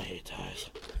Minnesota. I hate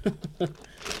ties.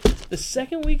 The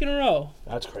second week in a row.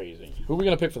 That's crazy. Who are we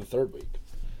gonna pick for the third week?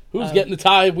 Who's getting the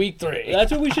tie week 3?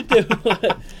 That's what we should do.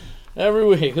 Every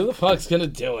week. Who the fuck's gonna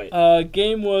do it?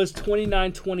 Game was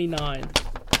 29-29.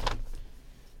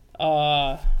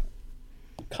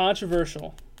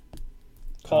 Controversial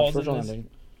calls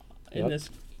in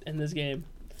this game.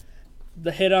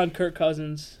 The hit on Kirk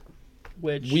Cousins,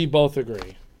 which we both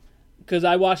agree. Because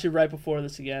I watched it right before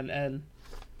this again, and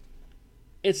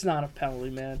it's not a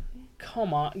penalty, man.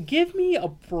 Come on, give me a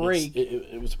break.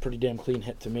 It was a pretty damn clean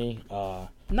hit to me.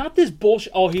 Not this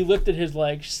bullshit. Oh, he lifted his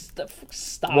leg.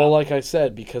 Stop. Well, like I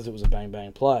said, because it was a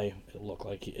bang play, it looked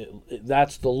like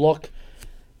that's the look.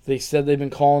 They said they've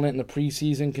been calling it in the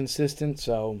preseason consistent,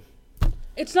 so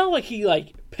it's not like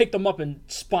he picked him up and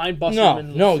spine busted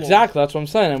him. No, exactly. That's what I'm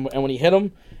saying. And when he hit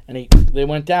him and they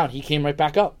went down, he came right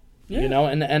back up. Yeah. You know,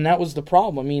 and that was the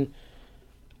problem. I mean,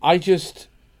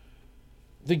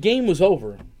 the game was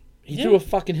over. He threw a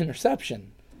fucking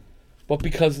interception. But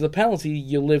because of the penalty,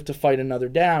 you live to fight another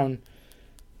down.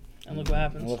 And look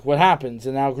what happens.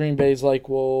 And now Green Bay's like,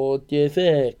 well, what do you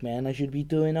think, man? I should be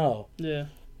 2-0. Yeah.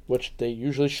 Which they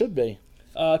usually should be.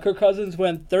 Kirk Cousins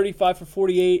went 35 for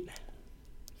 48,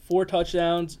 4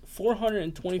 touchdowns,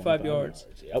 425 yards,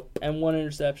 Yep. and 1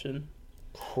 interception.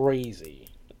 Crazy.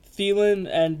 Thielen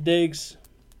and Diggs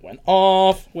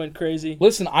went crazy.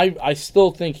 Listen, I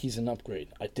still think he's an upgrade.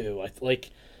 I do.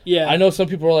 Yeah. I know some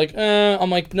people are like, I'm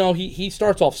like, no, he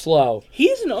starts off slow.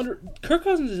 Kirk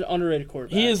Cousins is an underrated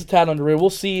quarterback. He is a tad underrated. We'll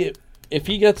see if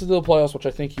he gets into the playoffs, which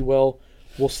I think he will.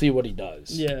 We'll see what he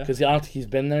does. Yeah. Because I don't think he's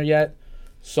been there yet.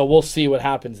 So we'll see what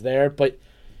happens there. But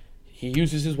he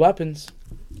uses his weapons.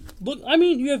 Look, I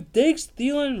mean, you have Diggs,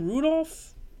 Thielen,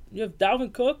 Rudolph. You have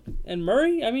Dalvin Cook and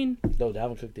Murray. I mean... No,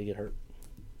 Dalvin Cook did get hurt.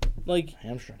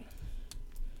 Hamstring.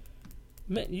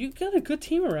 Man, you got a good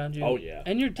team around you. Oh, yeah.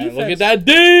 And your defense... And look at that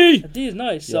D! That D is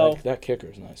nice, Yeah, so... that kicker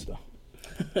is nice,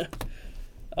 though.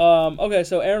 Okay,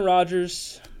 so Aaron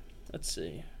Rodgers... Let's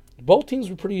see. Both teams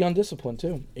were pretty undisciplined,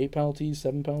 too. 8 penalties,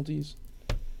 7 penalties.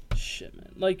 Shit,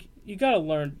 man. You got to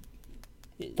learn...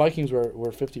 Vikings were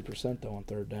 50%, though, on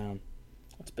third down.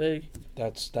 That's big.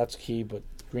 That's key, but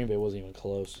Green Bay wasn't even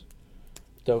close.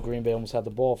 Though Green Bay almost had the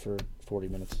ball for 40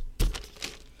 minutes.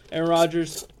 Aaron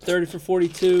Rodgers, 30 for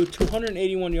 42,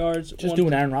 281 yards. Just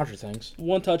doing Aaron Rodgers things.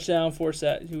 1 touchdown, 4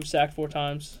 sacks. He was sacked 4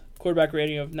 times. Quarterback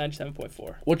rating of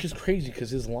 97.4. Which is crazy because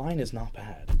his line is not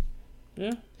bad.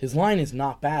 Yeah. His line is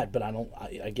not bad, but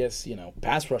I guess,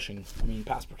 pass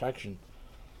protection.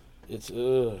 It's,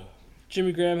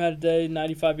 Jimmy Graham had a day,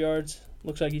 95 yards.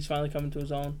 Looks like he's finally coming to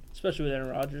his own, especially with Aaron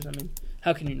Rodgers. I mean,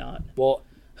 how can you not? Well,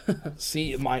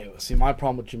 see my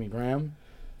problem with Jimmy Graham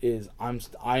is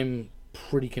I'm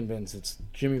pretty convinced it's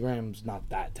Jimmy Graham's not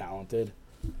that talented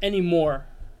anymore.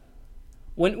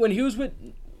 When he was with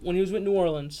New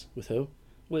Orleans. With who?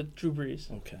 With Drew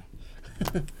Brees. Okay.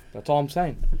 That's all I'm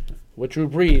saying. With Drew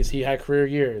Brees, he had career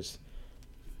years.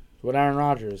 With Aaron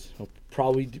Rodgers, he'll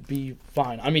probably be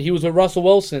fine. I mean, he was with Russell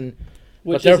Wilson.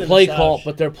 But their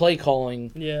play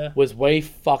calling was way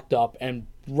fucked up, and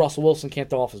Russell Wilson can't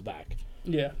throw off his back.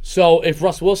 Yeah. So if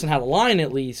Russell Wilson had a line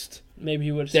at least, maybe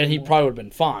he would. Then he probably would have been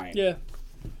fine. Yeah.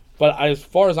 But as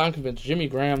far as I'm convinced, Jimmy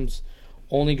Graham's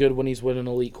only good when he's with an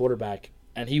elite quarterback,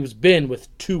 and he's been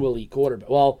with 2 elite quarterbacks.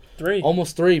 Well, 3,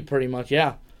 almost 3, pretty much.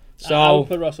 Yeah. So I would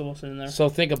put Russell Wilson in there. So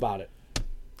think about it.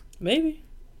 Maybe.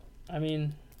 I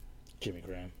mean, Jimmy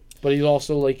Graham, but he's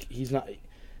also he's not.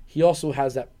 He also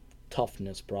has that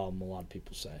toughness problem, a lot of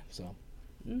people say. So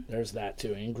there's that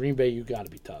too. In Green Bay, you got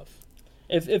to be tough.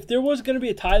 If there was going to be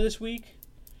a tie this week,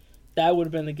 that would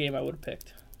have been the game I would have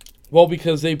picked. Well,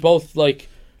 because they both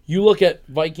you look at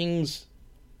Vikings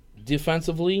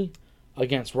defensively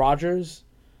against Rodgers.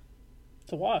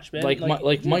 To watch, man.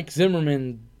 Mike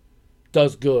Zimmerman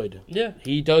does good. Yeah,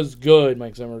 he does good.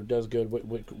 Mike Zimmer does good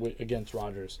with against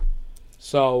Rodgers.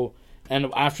 So,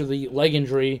 and after the leg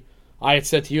injury, I had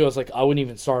said to you, I was like, I wouldn't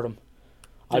even start him.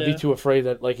 I'd be too afraid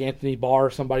that Anthony Barr or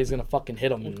somebody's gonna fucking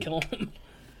hit him and kill him.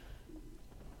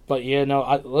 But yeah,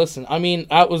 no. Listen, I mean,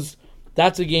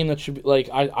 that's a game that should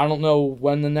be I don't know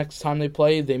when the next time they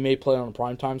play. They may play on a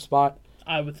primetime spot.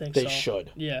 I would think they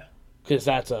should. Yeah, because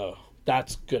that's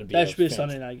gonna be should be a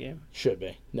Sunday night game. Should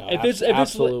be. No,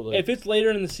 absolutely. If it's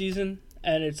later in the season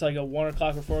and it's like a 1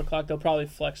 o'clock or 4 o'clock, they'll probably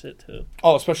flex it too.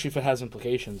 Oh, especially if it has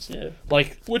implications. Yeah.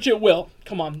 Which it will.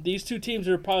 Come on, these 2 teams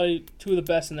are probably 2 of the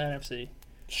best in the NFC.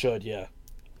 Should, yeah.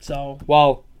 So.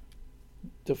 Well,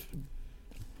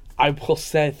 I will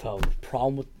say though, the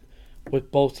problem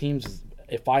with both teams is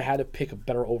if I had to pick a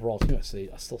better overall team, I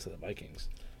still say the Vikings.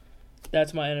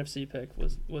 That's my NFC pick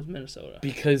was Minnesota.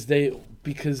 Because they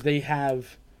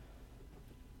have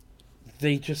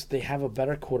a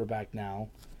better quarterback now.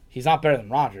 He's not better than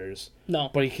Rodgers. No.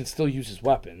 But he can still use his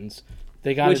weapons.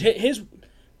 His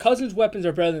Cousins' weapons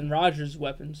are better than Rodgers'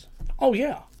 weapons. Oh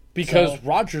yeah. Because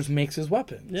Rodgers makes his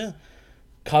weapons. Yeah.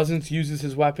 Cousins uses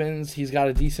his weapons. He's got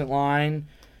a decent line.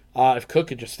 If Cook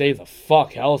could just stay the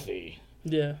fuck healthy,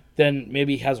 then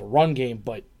maybe he has a run game,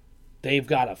 but they've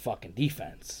got a fucking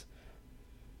defense.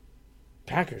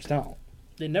 Packers don't.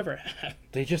 They never have.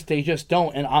 They just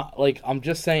don't. And I'm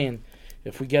just saying,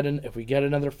 if we get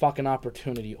another fucking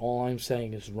opportunity, all I'm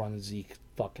saying is run Zeke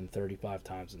fucking 35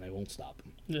 times and they won't stop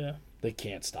him. Yeah. They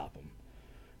can't stop him.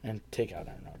 And take out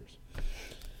Aaron Rodgers.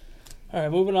 All right,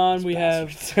 moving on. We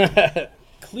have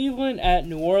Cleveland at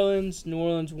New Orleans. New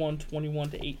Orleans won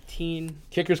 21-18.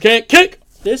 Kickers can't kick.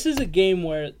 This is a game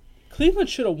where Cleveland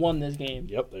should have won this game.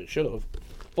 Yep, they should have.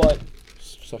 But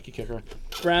sucky kicker.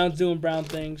 Brown's doing Brown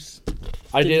things.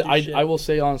 I will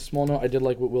say on a small note, I did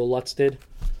like what Will Lutz did.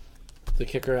 The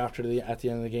kicker at the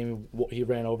end of the game, he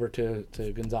ran over to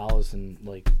Gonzalez and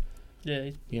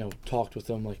talked with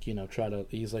him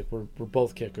he's like we're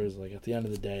both kickers. Like at the end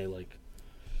of the day,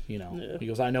 he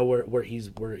goes, I know where he's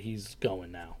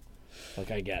going now.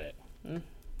 Like I get it.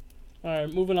 All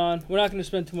right, moving on. We're not going to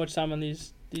spend too much time on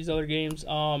these other games.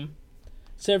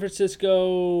 San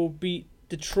Francisco beat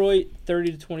Detroit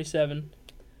 30-27.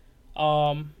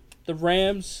 The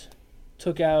Rams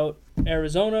took out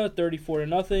Arizona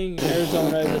 34-0.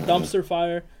 Arizona is a dumpster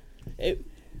fire.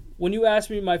 When you asked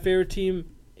me my favorite team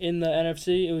in the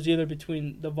NFC, it was either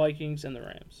between the Vikings and the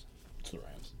Rams.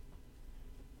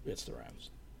 It's the Rams.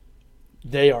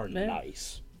 They are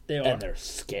nice. They are. And they're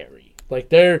scary. Like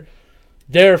they're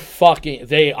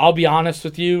I'll be honest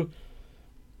with you.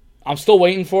 I'm still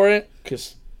waiting for it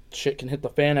because shit can hit the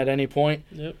fan at any point.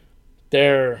 Yep.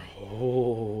 They're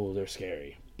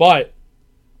scary. But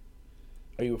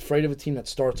are you afraid of a team that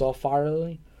starts off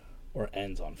fiery or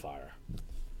ends on fire?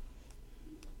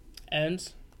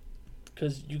 Ends,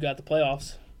 because you got the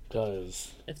playoffs.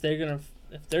 Because if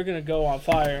they're gonna go on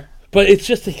fire. But it's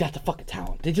just they got the fucking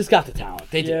talent. They just got the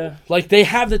talent. They do. Like they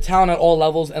have the talent at all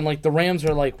levels, and like the Rams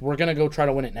are like, we're gonna go try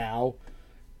to win it now,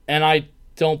 and I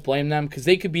don't blame them because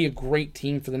they could be a great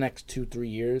team for the next 2-3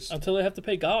 years until they have to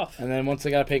pay Goff. And then once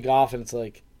they gotta pay Goff, and it's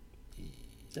like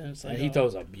and he oh.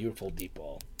 throws a beautiful deep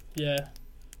ball. Yeah,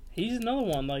 he's another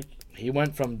one. Like he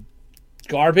went from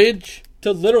garbage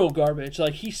to literal garbage.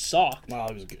 Like he sucked. Well,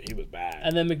 he was bad.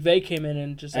 And then McVay came in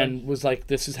and just was like,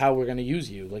 "This is how we're gonna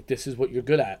use you. Like this is what you're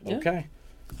good at. Yeah. Okay,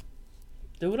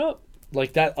 do it up."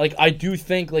 Like that. Like I do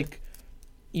think like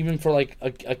even for like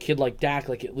a kid like Dak,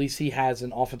 like at least he has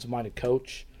an offensive minded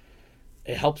coach.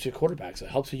 It helps your quarterbacks. It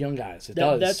helps your young guys. It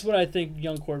does. That's what I think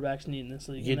young quarterbacks need in this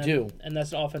league. And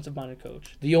that's an offensive minded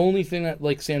coach. The only thing that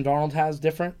like Sam Darnold has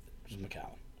different is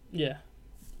McCown. Yeah,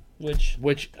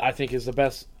 which I think is the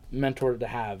best mentor to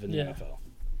have in the NFL. All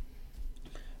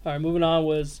right, moving on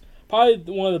was probably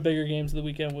one of the bigger games of the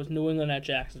weekend was New England at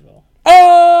Jacksonville.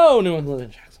 Oh, New England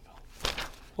at Jacksonville.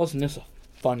 Wasn't this a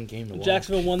fun game to watch?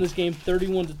 Jacksonville won this game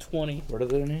 31-20. What are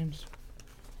their names?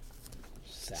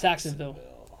 Saxonville.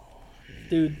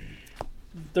 Dude,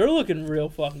 they're looking real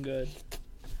fucking good.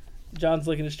 John's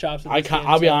licking his chops.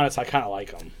 I'll be honest, I kind of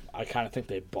like them. I kind of think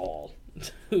they ball.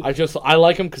 I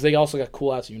like them because they also got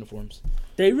cool ass uniforms.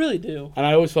 They really do. And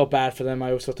I always felt bad for them. I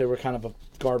always thought they were kind of a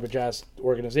garbage ass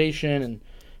organization, and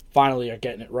finally are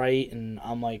getting it right. And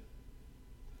I'm like,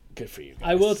 good for you guys.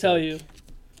 I will tell you,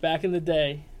 back in the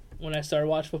day when I started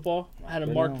watching football, I had a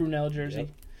Mark Brunell jersey.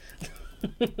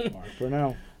 Yep. Mark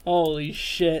Brunell. Holy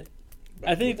shit.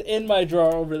 I think it's in my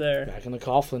drawer over there. Back in the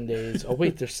Coughlin days. Oh,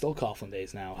 wait, there's still Coughlin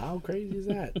days now. How crazy is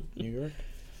that? New York?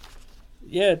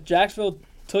 Yeah, Jacksonville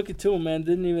took it to him, man.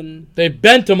 Didn't even... They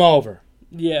bent him over.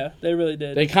 Yeah, they really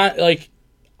did. They kind of, like...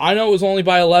 I know it was only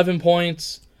by 11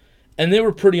 points, and they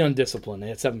were pretty undisciplined. They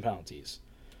had 7 penalties.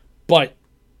 But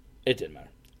it didn't matter.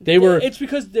 It's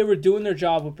because they were doing their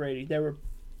job with Brady. They were...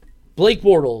 Blake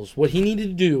Bortles, what he needed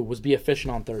to do was be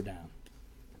efficient on third down.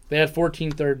 They had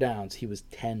 14 third downs. He was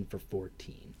 10 for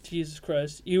 14. Jesus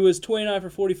Christ. He was 29 for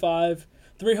 45,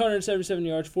 377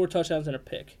 yards, 4 touchdowns, and a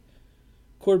pick.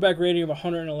 Quarterback rating of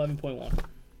 111.1.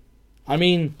 I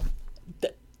mean,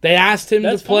 they asked him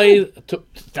to play.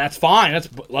 That's fine.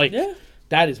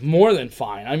 That is more than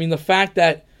fine. I mean, the fact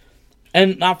that,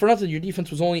 and not for nothing, your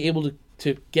defense was only able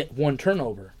to get 1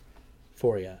 turnover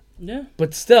for you. Yeah.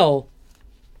 But still,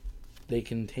 they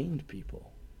contained people.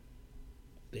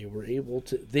 They were able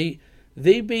to... They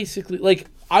basically... Like,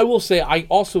 I will say, I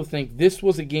also think this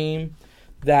was a game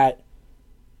that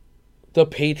the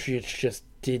Patriots just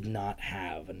did not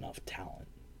have enough talent.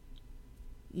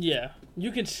 Yeah,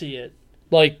 you can see it.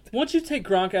 Like... Once you take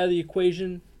Gronk out of the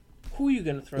equation, who are you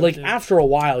going to throw like, to? After a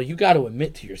while, you got to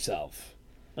admit to yourself.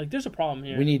 Like, there's a problem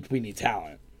here. We need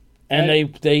talent. And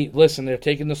they listen, they're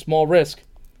taking the small risk.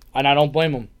 And I don't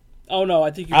blame them. Oh, no,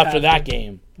 I think you after that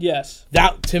game. Yes.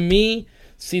 That, to me...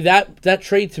 See, that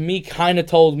trade to me kind of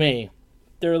told me...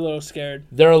 They're a little scared.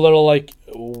 They're a little like,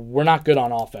 we're not good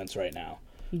on offense right now.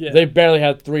 Yeah. They barely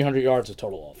had 300 yards of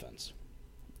total offense.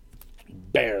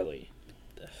 Barely.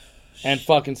 And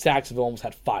fucking Saxonville almost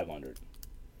had 500.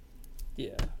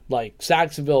 Yeah. Like,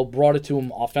 Saxonville brought it to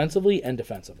them offensively and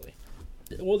defensively.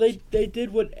 Well, they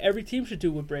did what every team should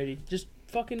do with Brady. Just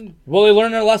fucking... Well, they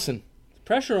learned their lesson.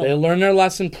 Pressure him. They learned their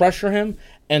lesson, pressure him,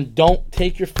 and don't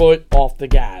take your foot off the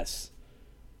gas.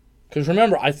 Because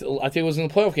remember, I think it was in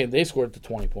the playoff game, they scored the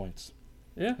 20 points.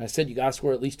 Yeah. I said you got to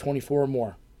score at least 24 or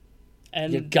more.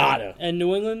 And you got to. And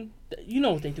New England, you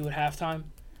know what they do at halftime.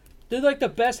 They're like the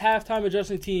best halftime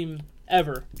adjusting team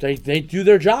ever. They do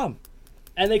their job.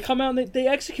 And they come out and they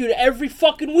execute it every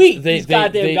fucking week. These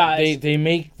goddamn guys. They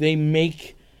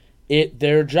make it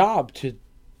their job to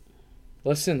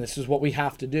listen. This is what we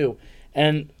have to do.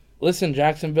 And listen,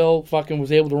 Jacksonville fucking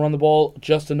was able to run the ball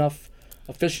just enough,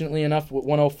 efficiently enough with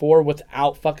 104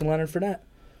 without fucking Leonard Fournette,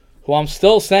 who I'm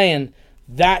still saying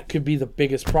that could be the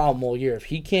biggest problem all year. If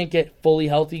he can't get fully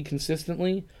healthy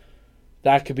consistently,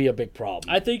 that could be a big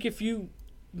problem. I think if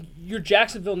you're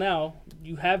Jacksonville now,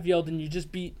 you have Yeldon, you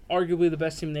just beat arguably the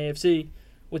best team in the AFC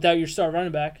without your star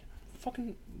running back.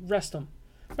 Fucking rest him.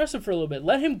 Rest him for a little bit.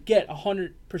 Let him get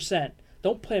 100%.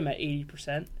 Don't play him at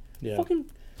 80%. Yeah. Fucking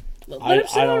let him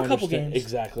sit out a couple games.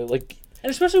 Exactly. And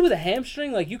especially with a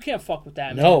hamstring, you can't fuck with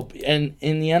that, man. No, and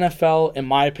in the NFL, in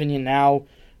my opinion now,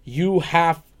 you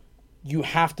have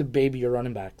to baby your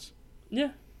running backs.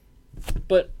 Yeah.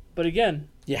 But again,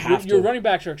 your running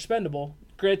backs are expendable.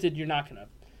 Granted, you're not going to.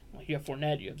 You have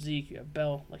Fournette, you have Zeke, you have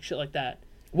Bell, shit like that.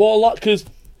 Well, a lot, because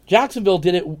Jacksonville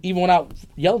did it even without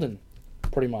Yeldon,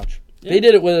 pretty much. Yeah. They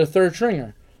did it with a third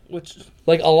stringer. Which,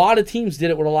 a lot of teams did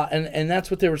it with a lot, and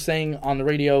that's what they were saying on the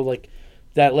radio,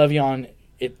 that Le'Veon,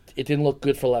 it didn't look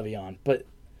good for Le'Veon. But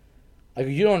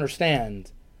you don't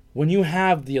understand, when you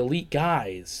have the elite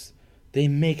guys, they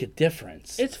make a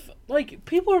difference. It's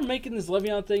people are making this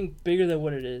Le'Veon thing bigger than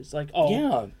what it is.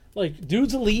 Yeah.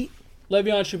 Dude's elite.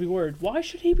 Le'Veon should be worried. Why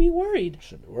should he be worried?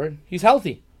 Should be worried. He's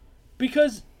healthy.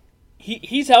 Because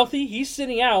he's healthy. He's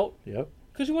sitting out. Yep.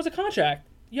 Because he wants a contract.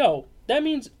 Yo, that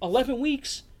means 11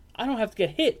 weeks. I don't have to get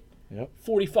hit. Yep.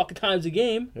 40 fucking times a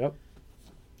game. Yep.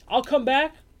 I'll come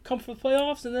back, come for the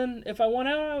playoffs, and then if I want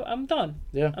out, I'm done.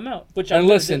 Yeah. I'm out. And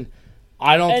listen,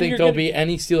 I don't think there'll be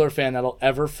any Steeler fan that'll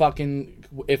ever fucking...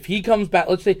 If he comes back...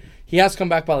 Let's say he has to come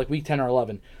back by week 10 or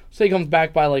 11. Say he comes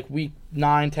back by week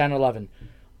 9, 10, or 11.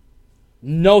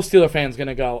 No Steeler fan's going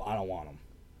to go, I don't want him.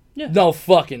 Yeah. No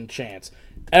fucking chance.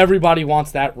 Everybody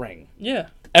wants that ring. Yeah.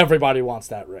 Everybody wants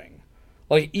that ring.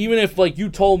 Even if, you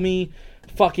told me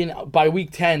fucking by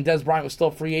week 10, Dez Bryant was still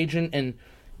a free agent and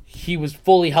he was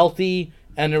fully healthy,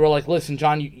 and they were like, listen,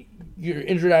 John, you're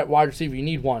injured at wide receiver. You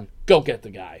need one. Go get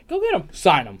the guy. Go get him.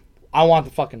 Sign him. I want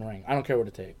the fucking ring. I don't care what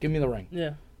it takes. Give me the ring.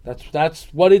 Yeah. That's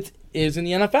what it is in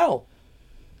the NFL.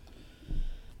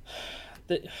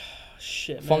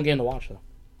 Shit, man. Fun game to watch, though.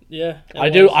 Yeah.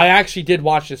 I actually did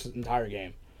watch this entire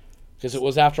game. Because it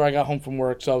was after I got home from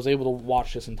work, so I was able to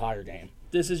watch this entire game.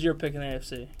 This is your pick in the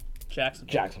AFC.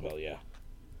 Jacksonville, yeah.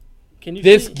 Can you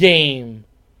This game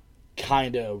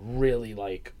kind of really,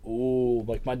 my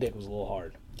dick was a little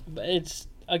hard. But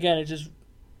it just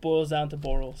boils down to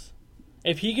Bortles.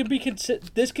 If he can be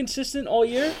this consistent all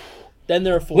year, then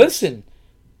they're a force. Listen,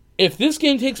 if this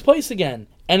game takes place again,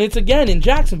 and it's again in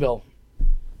Jacksonville,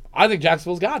 I think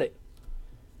Jacksonville's got it.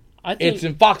 It's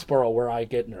in Foxborough where I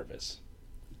get nervous.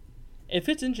 If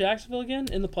it's in Jacksonville again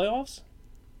in the playoffs,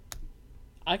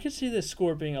 I could see this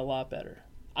score being a lot better.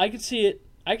 I could see it.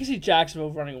 I could see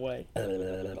Jacksonville running away.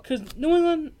 Because New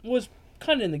England was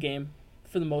kind of in the game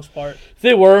for the most part.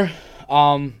 They were.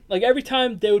 Every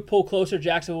time they would pull closer,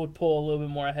 Jacksonville would pull a little bit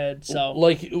more ahead. So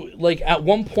at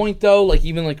one point though,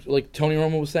 even like Tony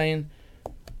Romo was saying,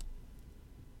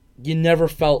 you never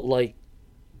felt like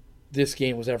this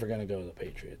game was ever going to go to the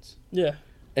Patriots. Yeah.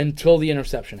 Until the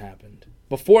interception happened.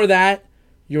 Before that,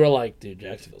 you were like, dude,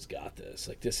 Jacksonville's got this.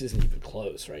 This isn't even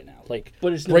close right now.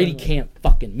 But Brady can't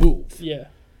fucking move. Yeah.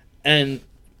 And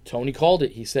Tony called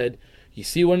it. He said, you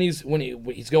see when he's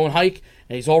going hike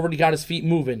and he's already got his feet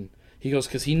moving. He goes,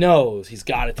 because he knows he's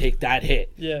got to take that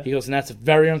hit. Yeah. He goes, and that's a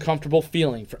very uncomfortable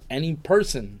feeling for any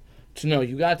person to know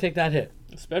you got to take that hit.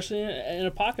 Especially in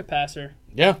a pocket passer.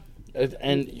 Yeah.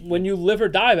 And when you live or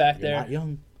die back there. You're not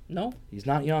young. No. He's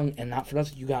not young, and not for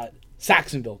nothing. You got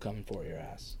Saxonville coming for your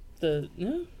ass.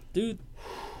 Dude.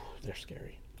 They're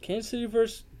scary. Kansas City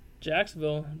versus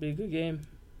Jacksonville would be a good game.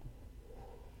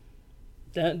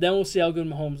 Then we'll see how good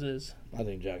Mahomes is. I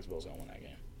think Jacksonville's going to win that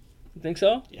game. You think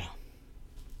so? Yeah.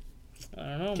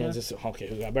 I don't know, Kansas, man. Okay,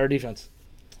 who got better defense?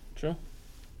 True.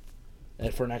 And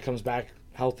if Fournette comes back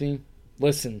healthy,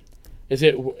 listen, is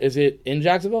it in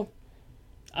Jacksonville?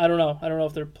 I don't know. I don't know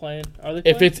if they're playing. Are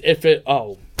they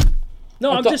playing?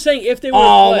 No, I'm just saying if they were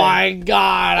Oh, my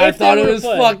God. I thought it was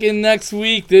fucking next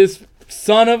week. This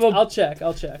son of a... I'll check.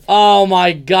 Oh,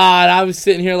 my God. I was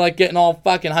sitting here getting all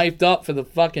fucking hyped up for the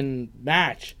fucking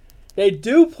match. They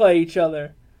do play each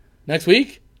other. Next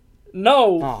week?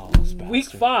 No. Oh, week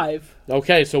 5.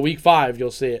 Okay, so week 5 you'll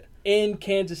see it. In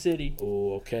Kansas City.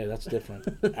 Oh, okay. That's different.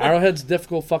 Arrowhead's a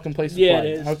difficult fucking place to play. Yeah,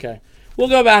 it is. Okay. We'll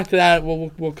go back to that.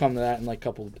 We'll come to that in a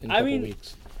couple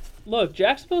weeks. Look,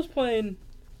 Jacksonville's playing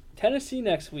Tennessee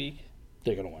next week.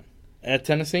 They're going to win. At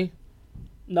Tennessee?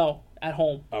 No, at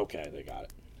home. Okay, they got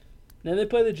it. Then they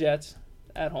play the Jets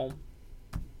at home.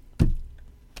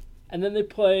 And then they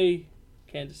play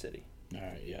Kansas City. All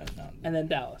right, yeah. No, and then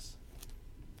Dallas.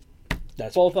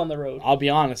 that's Both on the road. I'll be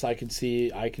honest. I can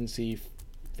see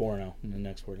 4-0 in the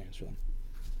next 4 games for them.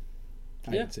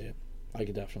 I can see it. I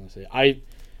could definitely see it.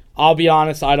 I'll be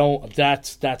honest. I don't.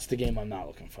 That's the game I'm not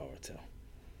looking forward to.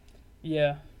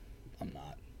 Yeah. I'm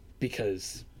not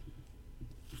because.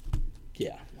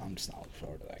 Yeah, I'm just not looking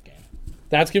forward to that game.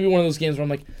 That's gonna be one of those games where I'm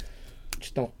like,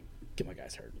 just don't get my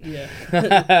guys hurt. Yeah.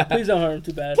 Please don't hurt him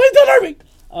too bad. Please don't hurt me.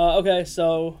 Okay,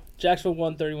 so Jacksonville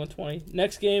won 31-20.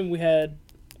 Next game we had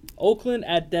Oakland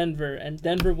at Denver, and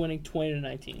Denver winning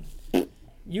 20-19.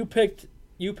 You picked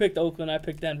Oakland, I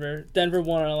picked Denver. Denver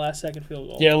won on a last-second field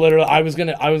goal. Yeah, literally. I was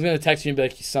gonna text you and be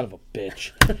like, "You son of a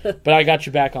bitch," but I got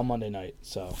you back on Monday night,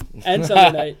 so. And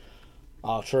Sunday night.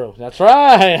 Oh, true. That's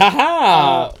right.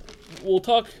 Ha We'll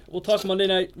talk Monday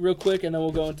night real quick, and then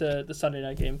we'll go into the Sunday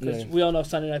night game because we all know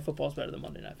Sunday night football is better than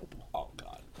Monday night football. Oh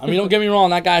God. I mean, don't get me wrong.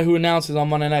 That guy who announces on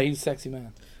Monday night, he's a sexy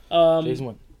man. Jason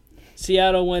went.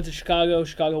 Seattle went to Chicago.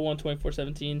 Chicago won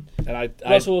 24-17. And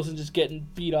Russell Wilson just getting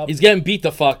beat up. He's getting beat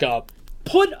the fuck up.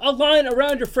 Put a line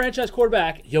around your franchise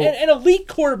quarterback, an elite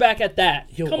quarterback at that.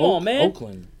 Come on, man.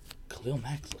 Oakland, Khalil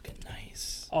Mack's looking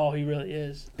nice. Oh, he really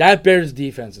is. That Bears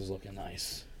defense is looking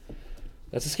nice.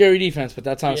 That's a scary defense, but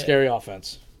that's not a scary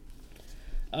offense.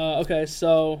 Okay,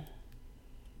 so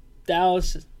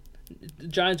Dallas, the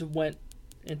Giants went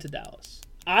into Dallas.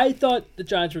 I thought the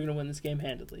Giants were going to win this game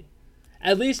handedly.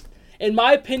 At least, in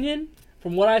my opinion,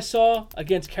 from what I saw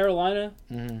against Carolina,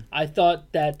 I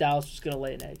thought that Dallas was going to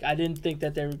lay an egg. I didn't think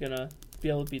that they were going to be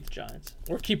able to beat the Giants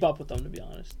or keep up with them, to be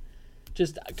honest.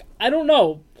 Just, I don't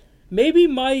know. Maybe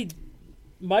my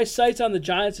sights on the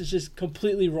Giants is just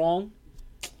completely wrong.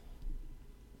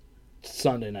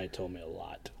 Sunday night told me a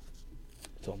lot.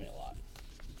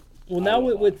 Well, now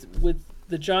with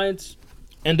the Giants,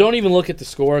 and don't even look at the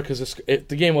score because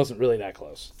the game wasn't really that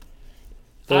close.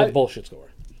 That was a bullshit score.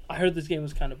 I heard this game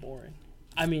was kind of boring.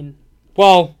 I mean,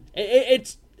 well,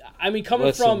 it's. I mean,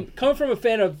 coming from a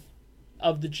fan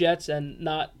of the Jets and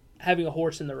not having a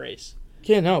horse in the race.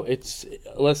 Yeah, no,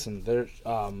 listen. There's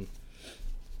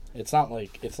it's not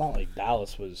like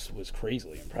Dallas was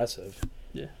crazily impressive.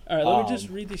 Yeah. All right. Let me just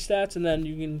read these stats, and then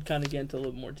you can kind of get into a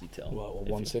little more detail. What,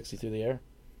 160 through the air?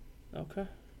 Okay.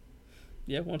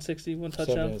 Yeah, 160, one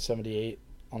touchdown. 78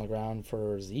 on the ground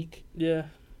for Zeke. Yeah.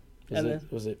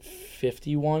 Was it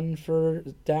 51 for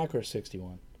Dak or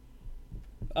 61?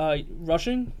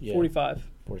 Rushing, yeah. 45.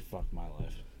 40, fuck my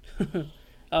life.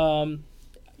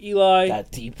 Eli.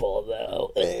 That deep ball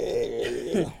though.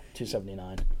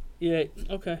 279. Yeah.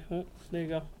 Okay. Well, there you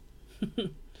go.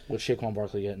 With Saquon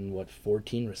Barkley getting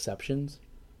 14 receptions?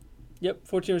 Yep,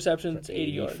 14 receptions,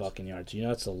 80 yards. Fucking yards. You know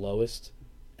that's the lowest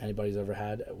anybody's ever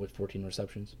had with 14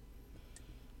 receptions.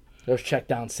 There's check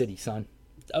down city, son.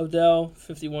 Odell,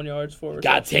 51 yards, 4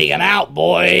 receptions. Got taken out,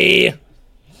 boy.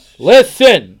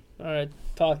 Listen. All right,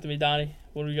 talk to me, Donnie.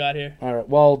 What do we got here? All right.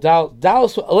 Well,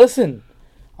 Dallas. Listen,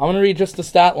 I'm gonna read just the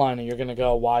stat line, and you're gonna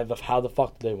go, how the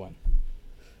fuck did they win?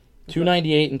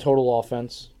 298 in total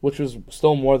offense, which was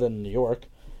still more than New York.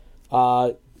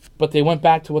 But they went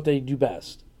back to what they do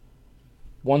best.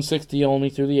 160 only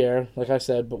through the air, like I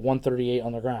said, but 138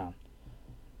 on the ground.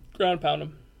 Ground pound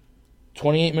them.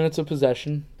 28 minutes of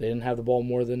possession. They didn't have the ball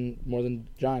more than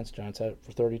Giants. Giants had it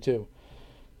for 32.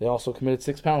 They also committed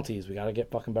 6 penalties. We got to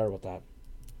get fucking better with that.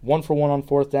 1 for 1 on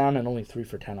 4th down and only 3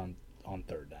 for 10 on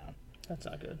 3rd down. That's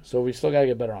not good. So we still got to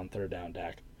get better on 3rd down,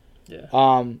 Dak. Yeah.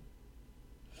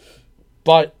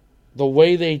 But the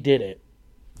way they did it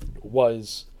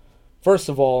was, first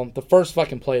of all, the first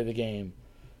fucking play of the game,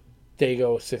 they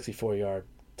go 64-yard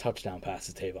touchdown pass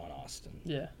to Tavon Austin.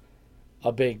 Yeah.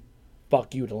 A big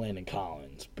fuck you to Landon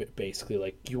Collins, basically.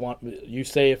 Like, you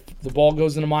say if the ball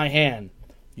goes into my hand,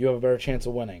 you have a better chance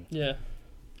of winning. Yeah.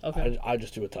 Okay. I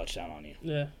just do a touchdown on you.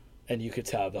 Yeah. And you could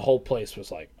tell the whole place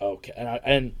was like, okay.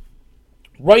 And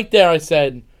right there I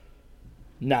said,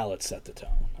 now let's set the tone.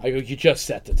 I go, you just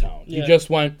set the tone. Yeah. You just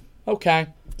went, okay.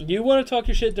 You want to talk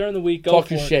your shit during the week, go talk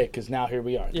for your it. shit, because now here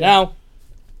we are. Yeah. Now,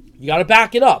 you got to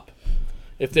back it up.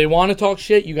 If they want to talk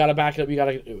shit, you got to back it up. You got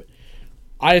to do it.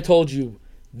 I had told you,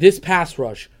 this pass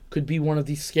rush could be one of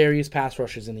the scariest pass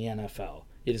rushes in the NFL.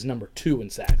 It is number 2 in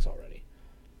sacks already,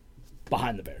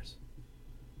 behind the Bears.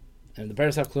 And the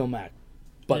Bears have Khalil Mack.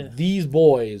 But these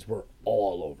boys were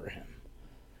all over him.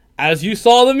 As you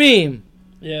saw the meme,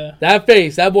 that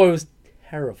face, that boy was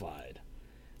terrified.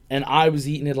 And I was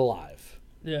eating it alive.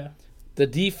 Yeah. The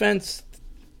defense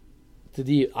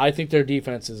I think their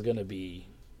defense is going to be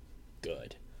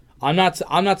good. I'm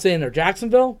not saying they're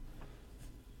Jacksonville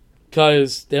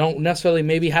because they don't necessarily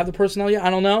maybe have the personnel yet. I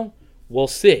don't know. We'll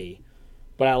see.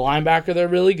 But at linebacker, they're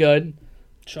really good.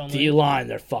 D-line,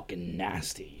 they're fucking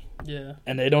nasty. Yeah.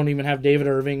 And they don't even have David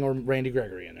Irving or Randy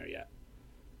Gregory in there yet.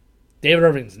 David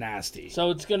Irving's nasty.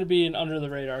 So it's going to be an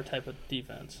under-the-radar type of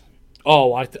defense.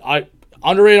 Oh, I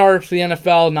under radar for the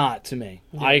NFL, not to me.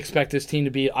 Yeah. I expect this team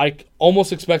to be. I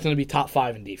almost expect them to be top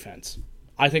 5 in defense.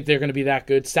 I think they're going to be that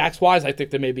good. Sacks wise, I think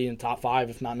they may be in top 5,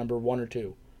 if not number 1 or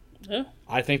 2. Yeah.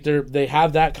 I think they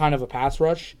have that kind of a pass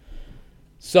rush.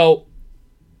 So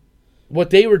what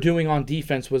they were doing on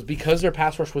defense was because their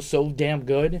pass rush was so damn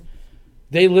good,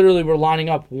 they literally were lining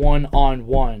up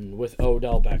 1-on-1 with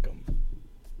Odell Beckham.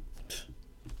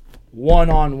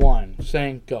 1-on-1,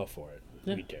 saying, "Go for it.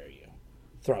 Yeah. We dare you.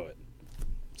 Throw it."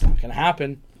 It's not going to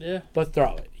happen, Yeah. but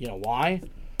throw it. You know why?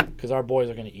 Because our boys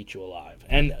are going to eat you alive.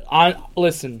 And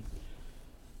listen,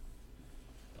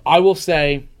 I will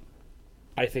say,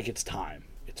 I think it's time.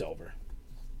 It's over.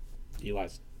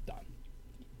 Eli's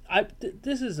done.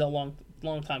 This is a long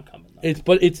time coming,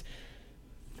 though. It's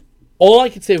all I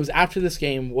could say was after this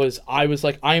game was I was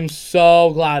like, I'm so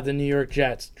glad the New York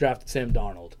Jets drafted Sam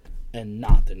Darnold and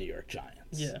not the New York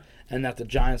Giants. Yeah. And that the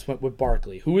Giants went with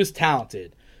Barkley, who is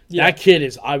talented. Yeah. That kid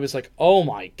is. I was like, oh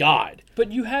my god.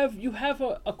 But you have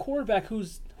a quarterback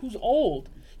who's old.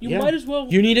 You Yeah. might as well.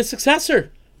 You need a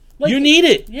successor. Like, you need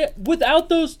it. Yeah. Without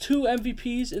those 2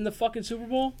 MVPs in the fucking Super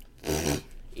Bowl,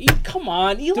 come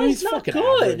on, Dude, Eli's he's not fucking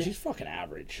good. average. He's fucking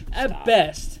average. At Stop.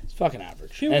 best. He's fucking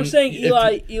average. People were And saying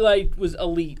if Eli was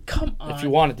elite. Come on. If you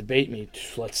want to debate me,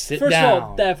 let's sit First down. of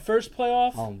all, that first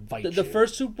playoff, I'll invite the you.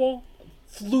 first Super Bowl,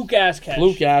 fluke ass catch.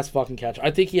 Fluke ass fucking catch.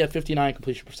 I think he had 59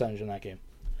 completion percentage in that game.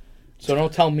 So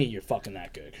don't tell me you're fucking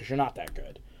that good, because you're not that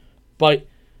good. But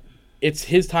it's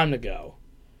his time to go.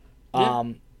 Yeah.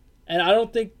 And I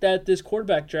don't think that this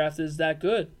quarterback draft is that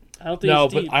good. I don't think No,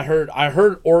 it's but deep. I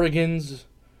heard Oregon's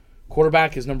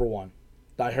quarterback is number 1.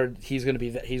 I heard he's gonna be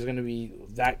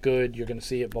that good. You're gonna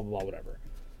see it. Blah blah blah. Whatever.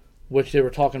 Which they were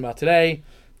talking about today,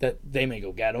 that they may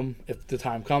go get him if the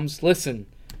time comes. Listen,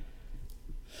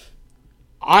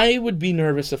 I would be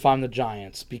nervous if I'm the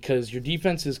Giants because your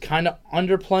defense is kind of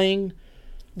underplaying,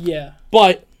 Yeah.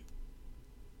 but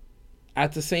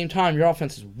at the same time, your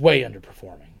offense is way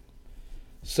underperforming.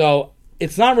 So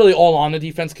it's not really all on the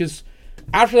defense because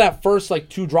after that first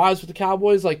 2 drives with the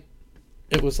Cowboys,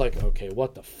 it was like, okay,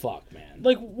 what the fuck, man?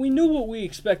 Like, we knew what we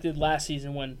expected last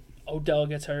season when Odell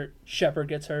gets hurt, Shepard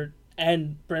gets hurt,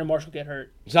 and Brandon Marshall get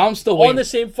hurt. So I'm still All waiting. in the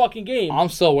same fucking game. I'm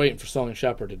still waiting for Sterling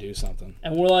Shepard to do something.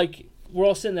 And we're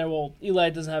all sitting there, well, Eli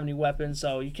doesn't have any weapons,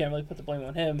 so you can't really put the blame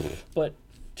on him. But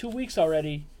 2 weeks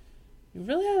already, you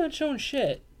really haven't shown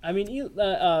shit. I mean,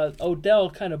 Odell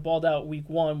kind of balled out week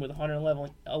 1 with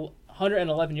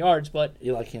 111 yards, but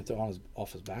Eli can't throw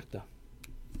off his back, though.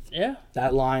 yeah.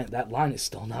 That line is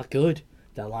still not good.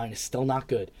 That line is still not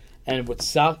good. And what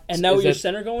sucks And now is your that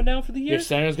center going down for the year? your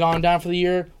center's gone down for the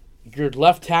year. Your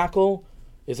left tackle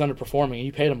is underperforming.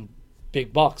 You paid him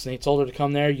big bucks, and he told her to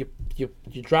come there. You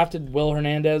drafted Will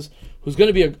Hernandez, who's going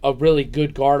to be a really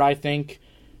good guard, I think.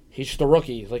 He's just a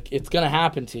rookie. It's going to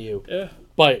happen to you. Yeah.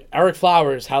 But Eric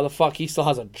Flowers, how the fuck he still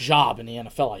has a job in the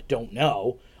NFL, I don't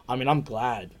know. I mean, I'm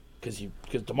glad because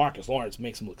DeMarcus Lawrence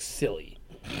makes him look silly.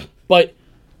 But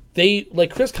they,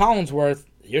 Chris Collinsworth,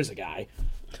 here's a guy,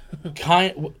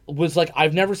 was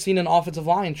I've never seen an offensive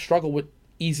line struggle with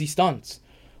easy stunts.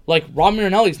 Rob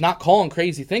Marinelli's not calling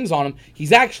crazy things on him.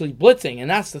 He's actually blitzing, and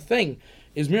that's the thing,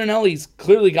 is Marinelli's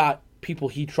clearly got people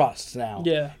he trusts now.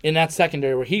 Yeah. In that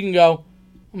secondary where he can go,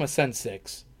 I'm going to send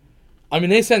 6. I mean,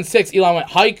 they send 6. Eli went,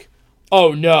 hike.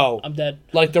 Oh, no. I'm dead.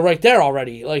 They're right there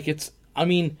already.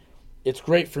 It's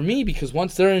great for me because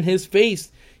once they're in his face,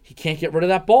 he can't get rid of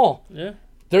that ball. Yeah.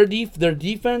 Their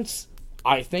defense,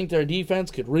 I think their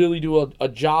defense could really do a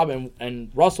job,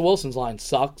 and Russell Wilson's line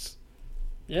sucks.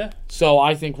 Yeah. So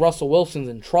I think Russell Wilson's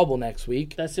in trouble next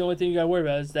week. That's the only thing you got to worry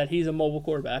about is that he's a mobile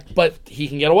quarterback. But he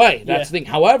can get away. That's the thing.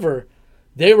 However,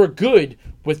 they were good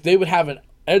they would have an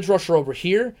edge rusher over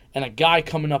here and a guy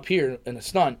coming up here in a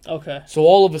stunt. Okay. So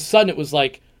all of a sudden it was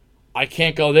I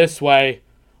can't go this way.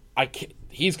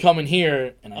 He's coming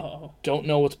here, and I don't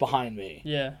know what's behind me.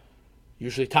 Yeah.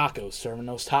 Usually tacos, serving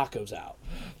those tacos out.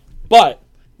 But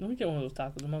Let me get one of those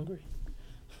tacos. I'm hungry.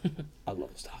 I love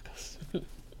those tacos.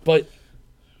 But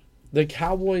the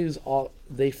Cowboys,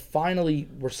 they finally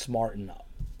were smart enough.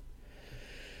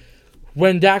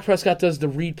 When Dak Prescott does the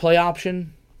read play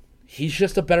option, he's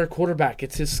just a better quarterback.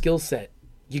 It's his skill set.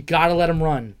 You got to let him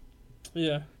run.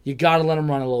 Yeah. You got to let him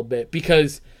run a little bit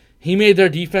because he made their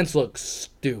defense look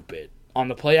stupid. on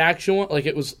the play action one, like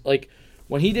it was like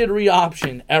when he did read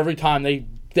option every time they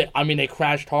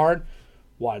crashed hard,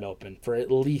 wide open for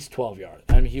at least 12 yards.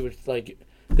 I mean, he was like,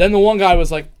 then the one guy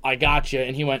was like, I got you,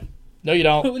 and he went, no, you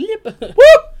don't.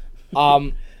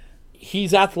 Whoop!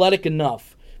 He's athletic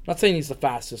enough. I'm not saying he's the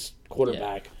fastest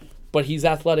quarterback, but he's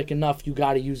athletic enough. You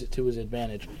got to use it to his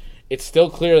advantage. It's still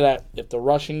clear that if the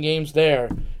rushing game's there,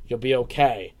 you'll be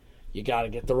okay. You got to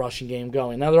get the rushing game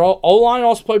going. Now, their O-line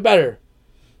also played better.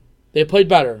 They played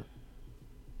better.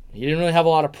 He didn't really have a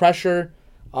lot of pressure.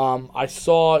 I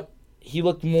saw he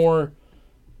looked more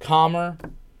calmer.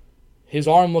 His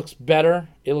arm looks better.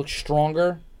 It looks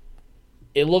stronger.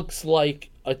 It looks like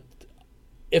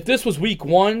if this was week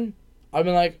 1, I'd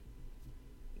been like,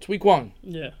 it's week 1.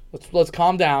 Yeah. Let's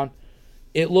calm down.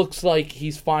 It looks like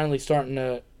he's finally starting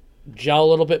to gel a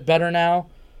little bit better now,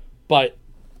 but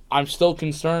I'm still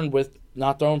concerned with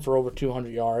not throwing for over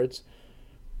 200 yards.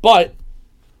 But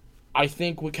I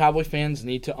think what Cowboy fans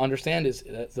need to understand is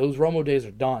that those Romo days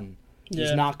are done. Yeah.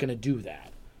 He's not going to do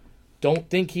that. Don't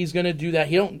think he's going to do that.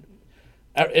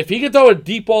 If he could throw a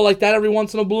deep ball like that every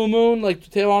once in a blue moon, like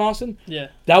Tavon Austin,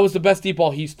 that was the best deep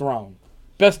ball he's thrown.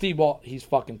 Best deep ball he's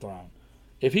fucking thrown.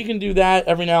 If he can do that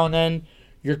every now and then,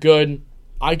 you're good.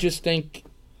 I just think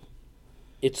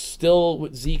it's still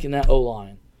with Zeke in that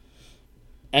O-line.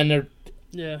 And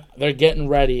they're getting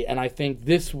ready, and I think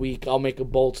this week I'll make a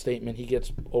bold statement. He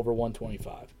gets over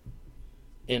 125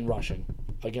 in rushing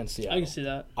against Seattle. I can see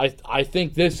that. I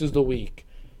think this is the week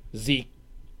Zeke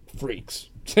freaks.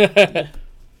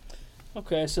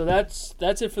 Okay, so that's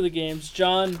it for the games.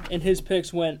 John and his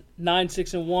picks went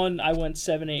 9-6-1. I went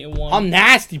 7-8-1. I'm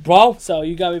nasty, bro. So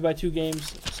you got me by 2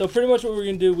 games. So pretty much what we're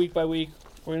gonna do week by week,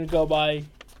 we're gonna go by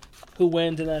who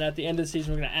wins, and then at the end of the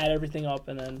season, we're going to add everything up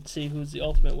and then see who's the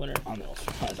ultimate winner.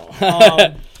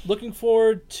 Looking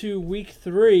forward to week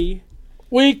 3.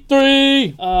 Week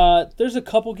 3! There's a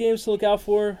couple games to look out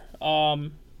for.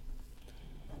 The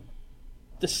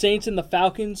Saints and the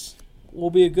Falcons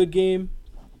will be a good game.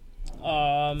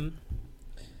 The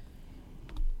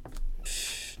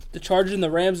Chargers and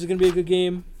the Rams is going to be a good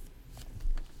game.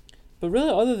 But really,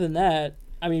 other than that,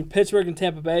 I mean, Pittsburgh and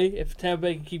Tampa Bay, if Tampa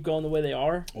Bay can keep going the way they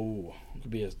are. Ooh, it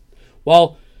could be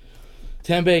well,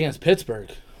 Tampa Bay against Pittsburgh.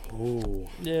 Ooh.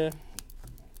 Yeah.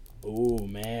 Ooh,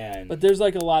 man. But there's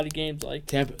like a lot of games like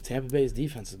Tampa Bay's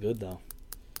defense is good though.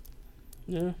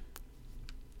 Yeah.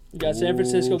 You got San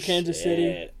Francisco, Kansas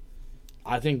City.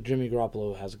 I think Jimmy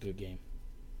Garoppolo has a good game.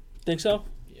 Think so?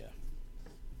 Yeah.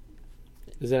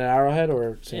 Is it at Arrowhead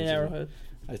or San Arrowhead?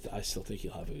 I still think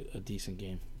he'll have a decent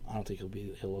game. I don't think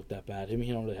he'll look that bad. I mean,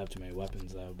 he don't really have too many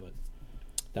weapons though, but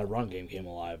that run game came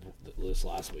alive this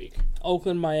last week.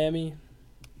 Oakland, Miami.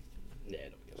 Yeah,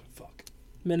 don't give a fuck.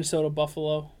 Minnesota,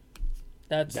 Buffalo.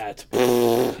 That's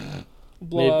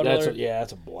blowout.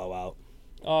 That's a blowout.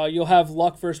 You'll have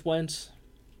Luck versus Wentz.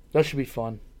 That should be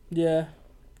fun. Yeah.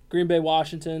 Green Bay,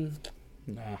 Washington.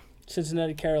 Nah.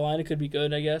 Cincinnati, Carolina could be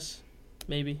good, I guess.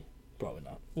 Maybe. Probably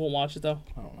not. Won't watch it though.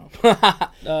 I don't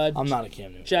know. I'm not a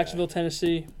Cam Newton Jacksonville, guy.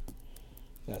 Tennessee.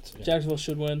 Jacksonville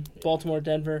should win. Yeah. Baltimore,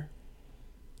 Denver.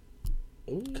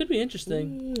 Ooh. Could be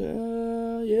interesting.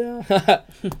 Yeah.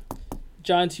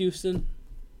 Giants, Houston.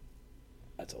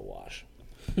 That's a wash.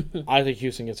 I think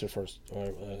Houston gets their first.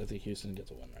 I think Houston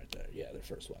gets a win right there. Yeah, their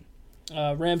first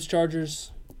one. Rams,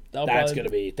 Chargers. That's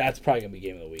probably gonna be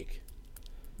game of the week.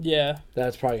 Yeah.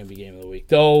 That's probably gonna be game of the week.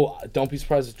 Though, don't be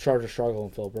surprised if the Chargers struggle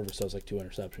and Philip Rivers throws like 2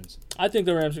 interceptions. I think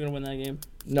the Rams are gonna win that game.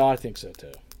 No, I think so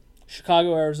too.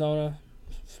 Chicago, Arizona.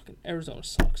 Fucking Arizona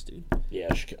sucks, dude. Yeah,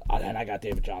 and I got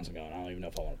David Johnson going. I don't even know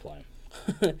if I want to play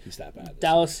him. He's that bad.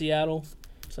 Dallas, Seattle.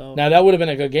 So now that would have been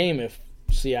a good game if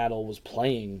Seattle was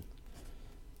playing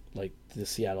like the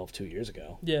Seattle of 2 years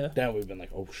ago. Yeah. Then we've been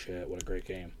like, oh shit, what a great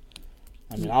game.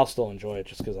 I mean, I'll still enjoy it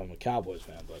just because I'm a Cowboys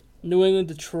fan, but New England,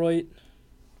 Detroit.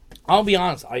 I'll be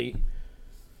honest. I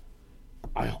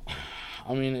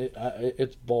mean,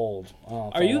 it's bold.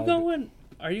 Are you going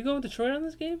Detroit on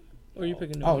this game, or are you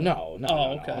picking? New England? No.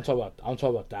 Okay. I'm talking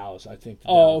about Dallas. I think.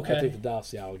 Okay. I think the Dallas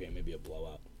Seattle game may be a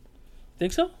blowout.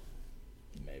 Think so?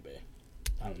 Maybe.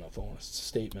 I don't know if I want a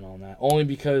statement on that. Only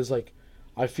because like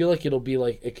I feel like it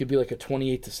could be like a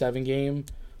 28-7 game,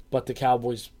 but the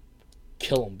Cowboys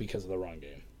kill them because of the run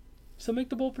game. So make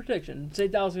the bold prediction. Say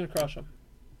Dallas is gonna crush them.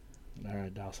 All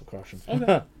right, Dallas will crush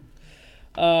them.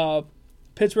 Okay.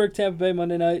 Pittsburgh, Tampa Bay,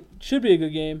 Monday night. Should be a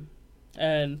good game.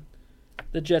 And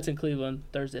the Jets in Cleveland,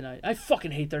 Thursday night. I fucking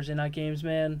hate Thursday night games,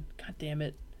 man. God damn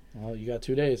it. Well, you got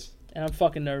 2 days. And I'm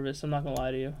fucking nervous. I'm not going to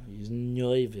lie to you. He's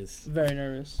nervous. Very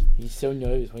nervous. He's so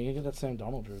nervous. When you get that Sam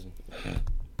Darnold jersey?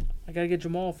 I got to get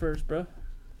Jamal first, bro.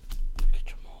 Get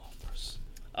Jamal first.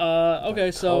 Okay,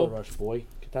 Color so rush, boy.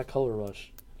 Get that color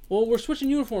rush. well, we're switching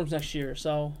uniforms next year,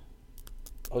 so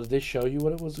Oh, did they show you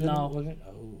what it was? No. Look at?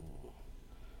 Oh.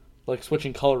 Like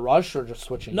switching color rush or just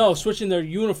switching? no, switching their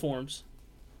uniforms.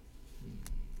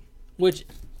 Which,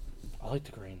 I like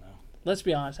the green though. let's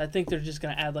be honest, I think they're just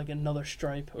gonna add like another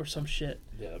stripe or some shit.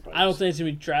 Yeah, I don't think it's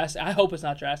gonna be drastic. I hope it's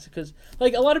not drastic because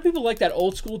like a lot of people like that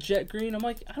old school jet green. I'm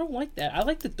like, I don't like that. I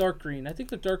like the dark green. I think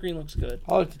the dark green looks good.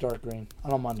 I like the dark green. I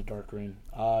don't mind the dark green.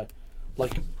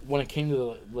 Like when it came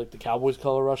to the Cowboys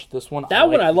color rush, this one. That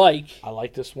one I like. I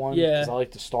like this one. Yeah. Because I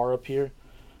like the star up here.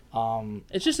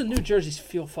 It's just the New Jerseys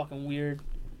feel fucking weird.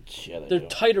 Yeah, They're do.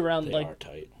 tight around They like are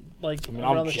tight. I mean,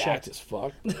 around I'm the jacked chest. as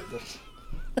fuck.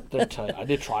 They're tight. I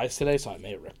did tries today, so I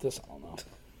may have ripped this. I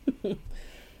don't know.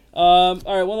 All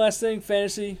right, one last thing.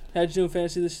 Fantasy. How'd you do in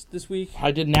fantasy this week?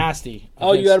 I did nasty.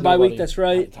 Oh, you against had a bye week. nobody. That's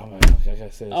right. I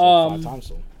gotta say this like 5 times.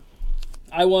 So.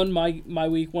 I won my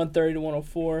week 130 to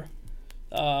 104.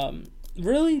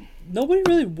 Really, nobody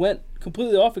really went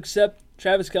completely off except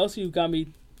Travis Kelce, who got me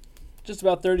just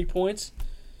about 30 points.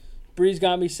 Breeze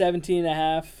got me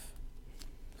 17.5.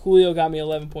 Julio got me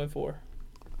 11.4.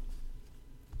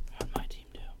 How'd my team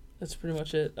do? That's pretty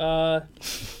much it.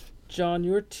 John,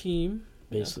 your team.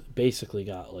 Basically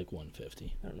got like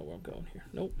 150. I don't know where I'm going here.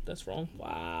 Nope, that's wrong.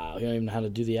 Wow, you don't even know how to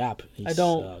do the app. I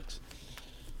don't. Sucks.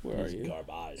 Where He's are you?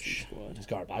 garbage. Squad. He's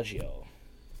garbaggio.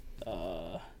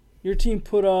 Your team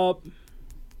put up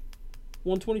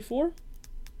 124?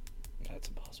 That's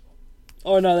impossible.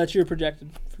 Oh, no, that's your projected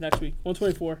for next week.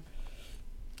 124.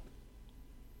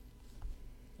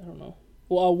 I don't know.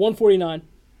 Well, 149.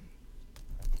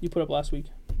 You put up last week.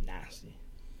 Nasty.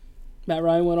 Matt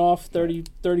Ryan went off 30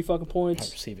 fucking My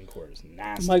points. receiving core is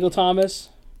nasty. Michael Thomas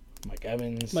Mike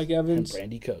Evans. Evans. And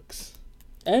Brandy Cooks.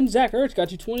 and Zach Ertz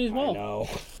got you 20 as I well. know.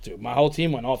 Dude, my whole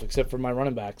team went off except for my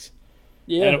running backs.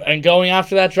 Yeah. And going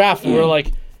after that draft, we were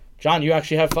like, John, you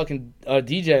actually have fucking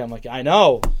DJ. I'm like, I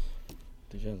know.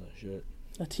 DJ's like, shit.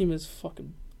 That team is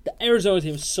fucking... The Arizona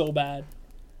team is so bad.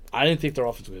 I didn't think their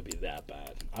offense was going to be that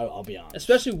bad. I'll be honest.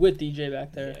 Especially with DJ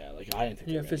back there. Yeah, like I didn't think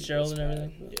You they have were gonna be Fitzgerald this and bad.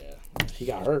 everything. Yeah. He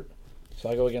got hurt. So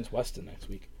I go against Weston next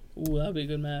week. Ooh, that'd be a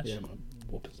good match. Yeah, I'm going to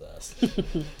whoop his ass.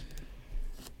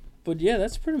 But yeah,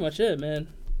 that's pretty much it, man.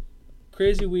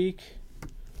 Crazy week.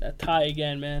 That tie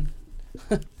again, man.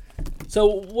 So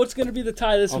what's going to be the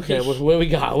tie this Okay, week? what we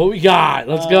got? What we got?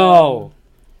 Let's go.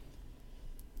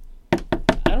 I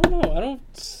don't know. I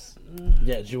don't...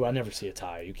 Yeah, Drew, I never see a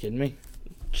tie. Are you kidding me?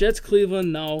 Jets,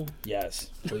 Cleveland, no. Yes,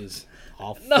 please.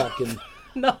 I'll No. fucking...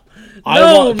 No. I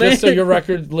No, want, man. just so your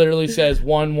record literally says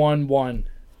 1-1-1.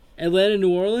 Atlanta,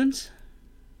 New Orleans.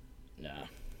 Nah.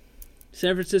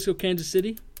 San Francisco, Kansas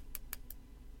City.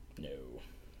 No.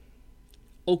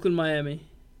 Oakland, Miami.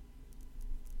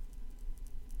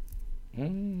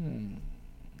 Mm.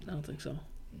 I don't think so.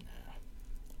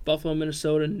 Buffalo,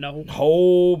 Minnesota, no.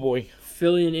 Oh, boy.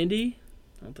 Philly and Indy.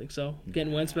 I don't think so.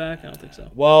 Getting Wentz back. I don't think so.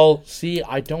 Well, see,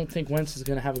 I don't think Wentz is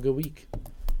going to have a good week.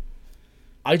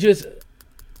 I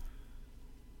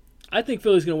think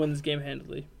Philly's going to win this game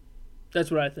handily. That's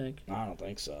what I think. don't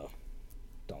think so.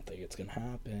 Don't think it's going to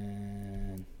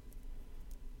happen.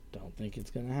 Don't think it's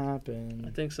going to happen.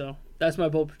 I think so. That's my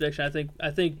bold prediction.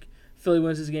 I think Philly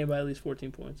wins this game by at least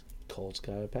 14 points. Colts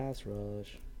got a pass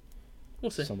rush. We'll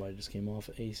see. Somebody just came off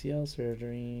ACL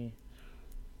surgery.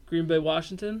 Green Bay,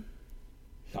 Washington.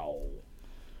 No.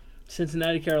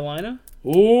 Cincinnati, Carolina.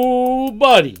 Ooh,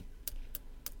 buddy.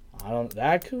 I don't...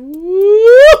 That could...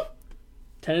 Woo!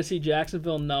 Tennessee,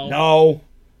 Jacksonville, no.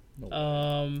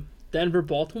 No. Denver,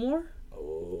 Baltimore.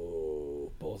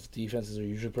 Oh, both defenses are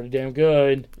usually pretty damn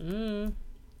good.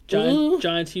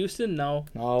 Giants, Houston, no.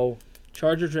 No.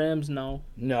 Chargers, Rams, no.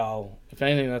 No. If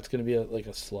anything, that's going to be like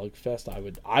a slugfest.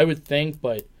 I would think,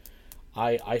 but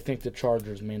I think the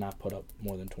Chargers may not put up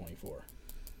more than 24.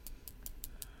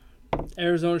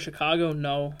 Arizona, Chicago,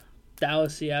 no.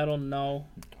 Dallas, Seattle, no.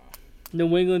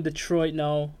 New England, Detroit,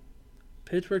 no.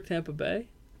 Pittsburgh, Tampa Bay.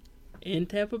 In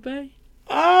Tampa Bay.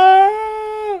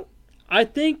 I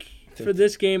think for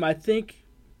this game, I think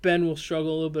Ben will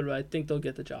struggle a little bit, but I think they'll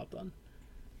get the job done.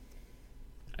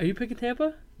 Are you picking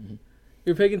Tampa? Mhm.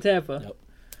 You're picking Tampa? Yep.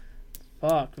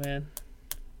 Fuck, man.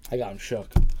 I got him shook.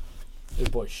 This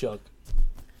boy shook.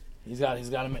 I got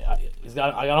him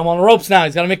on the ropes now.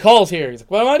 He's got to make calls here. He's like,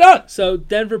 what have I done? So,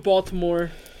 Denver, Baltimore,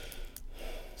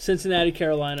 Cincinnati,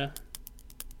 Carolina,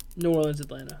 New Orleans,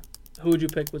 Atlanta. Who would you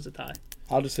pick was the tie?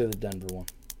 I'll just say the Denver one.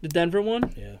 The Denver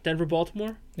one? Yeah. Denver,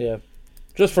 Baltimore? Yeah.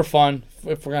 Just for fun.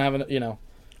 If we're going to have All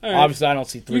right. obviously I don't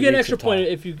see 3 You get an weeks extra of point.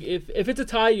 tie. If it's a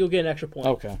tie, you'll get an extra point.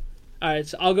 Okay. All right,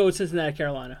 so I'll go with Cincinnati,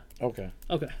 Carolina. Okay.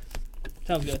 Okay.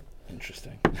 Sounds good.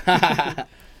 Interesting.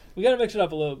 We got to mix it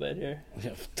up a little bit here.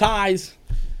 Ties.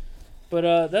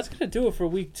 But that's going to do it for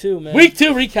week 2, man. Week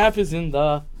 2 recap is in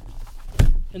the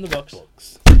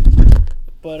books.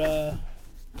 But,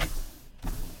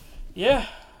 yeah,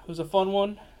 it was a fun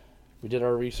one. We did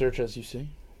our research, as you see.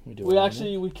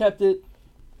 We kept it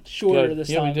shorter this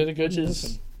time. Yeah, we did a good job.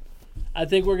 I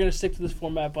think we're going to stick to this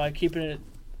format by keeping it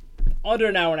under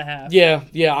an hour and a half. Yeah,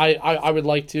 I would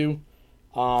like to.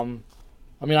 I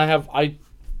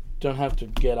don't have to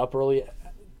get up early,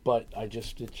 but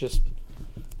it's just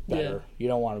better. Yeah. You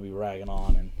don't want to be ragging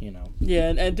on and,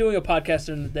 Yeah, and doing a podcast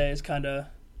during the day is kind of...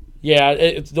 Yeah,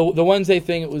 it's the Wednesday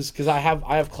thing. It was because I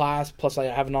have class, plus I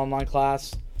have an online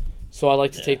class, so I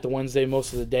like to take the Wednesday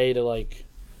most of the day to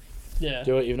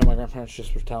do it. Even though my grandparents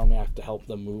just were telling me I have to help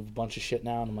them move a bunch of shit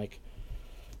now, and I'm like,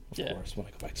 of course, when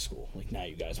I go back to school, now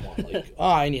you guys want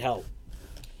I need help.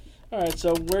 All right,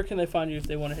 so where can they find you if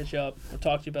they want to hit you up or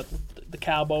talk to you about the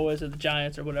Cowboys or the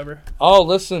Giants or whatever? Oh,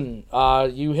 listen,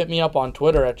 you hit me up on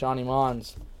Twitter at Johnny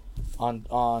Mons.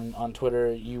 On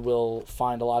Twitter, you will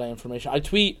find a lot of information. I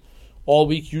tweet all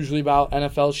week, usually about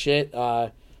NFL shit,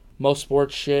 most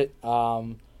sports shit.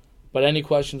 But any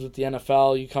questions with the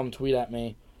NFL, you come tweet at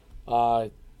me.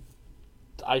 I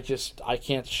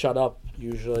can't shut up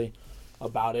usually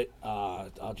about it.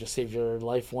 I'll just save your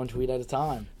life one tweet at a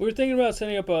time. We were thinking about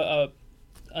setting up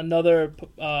another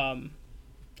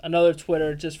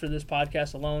Twitter just for this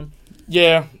podcast alone.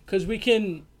 Yeah, because we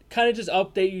can kind of just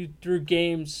update you through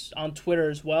games on Twitter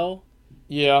as well.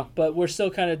 Yeah, but we're still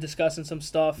kind of discussing some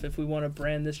stuff if we want to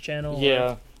brand this channel.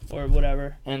 Yeah, or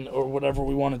whatever, or whatever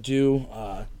we want to do.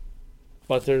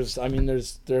 But there's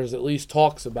at least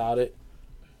talks about it,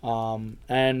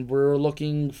 and we're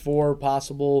looking for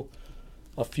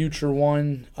a future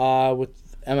one with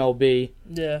MLB.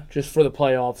 Yeah, just for the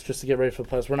playoffs, just to get ready for the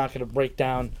playoffs. We're not going to break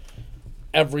down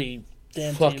every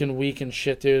fucking week and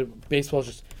shit, dude. Baseball's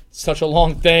just such a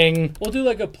long thing. We'll do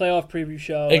a playoff preview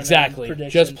show. Exactly.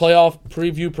 Just playoff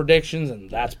preview predictions, and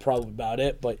that's probably about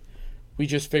it. But we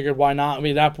just figured, why not?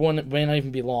 That one may not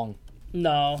even be long.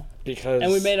 No.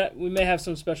 And we may have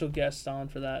some special guests on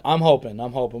for that. I'm hoping.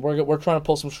 We're trying to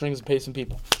pull some strings and pay some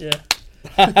people. Yeah.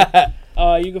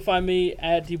 You can find me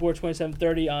at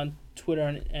dboard2730 on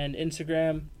Twitter and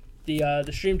Instagram.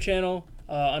 The stream channel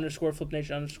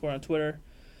 _FlipNation_ on Twitter.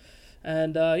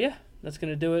 And that's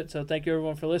going to do it. So thank you,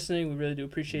 everyone, for listening. We really do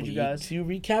appreciate you guys.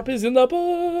 Week 2 recap is in the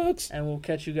books. And we'll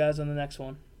catch you guys on the next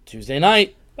one. Tuesday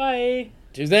night. Bye.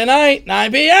 Tuesday night,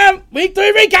 9 p.m. Week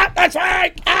 3 recap next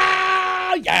week.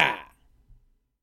 Oh, yeah.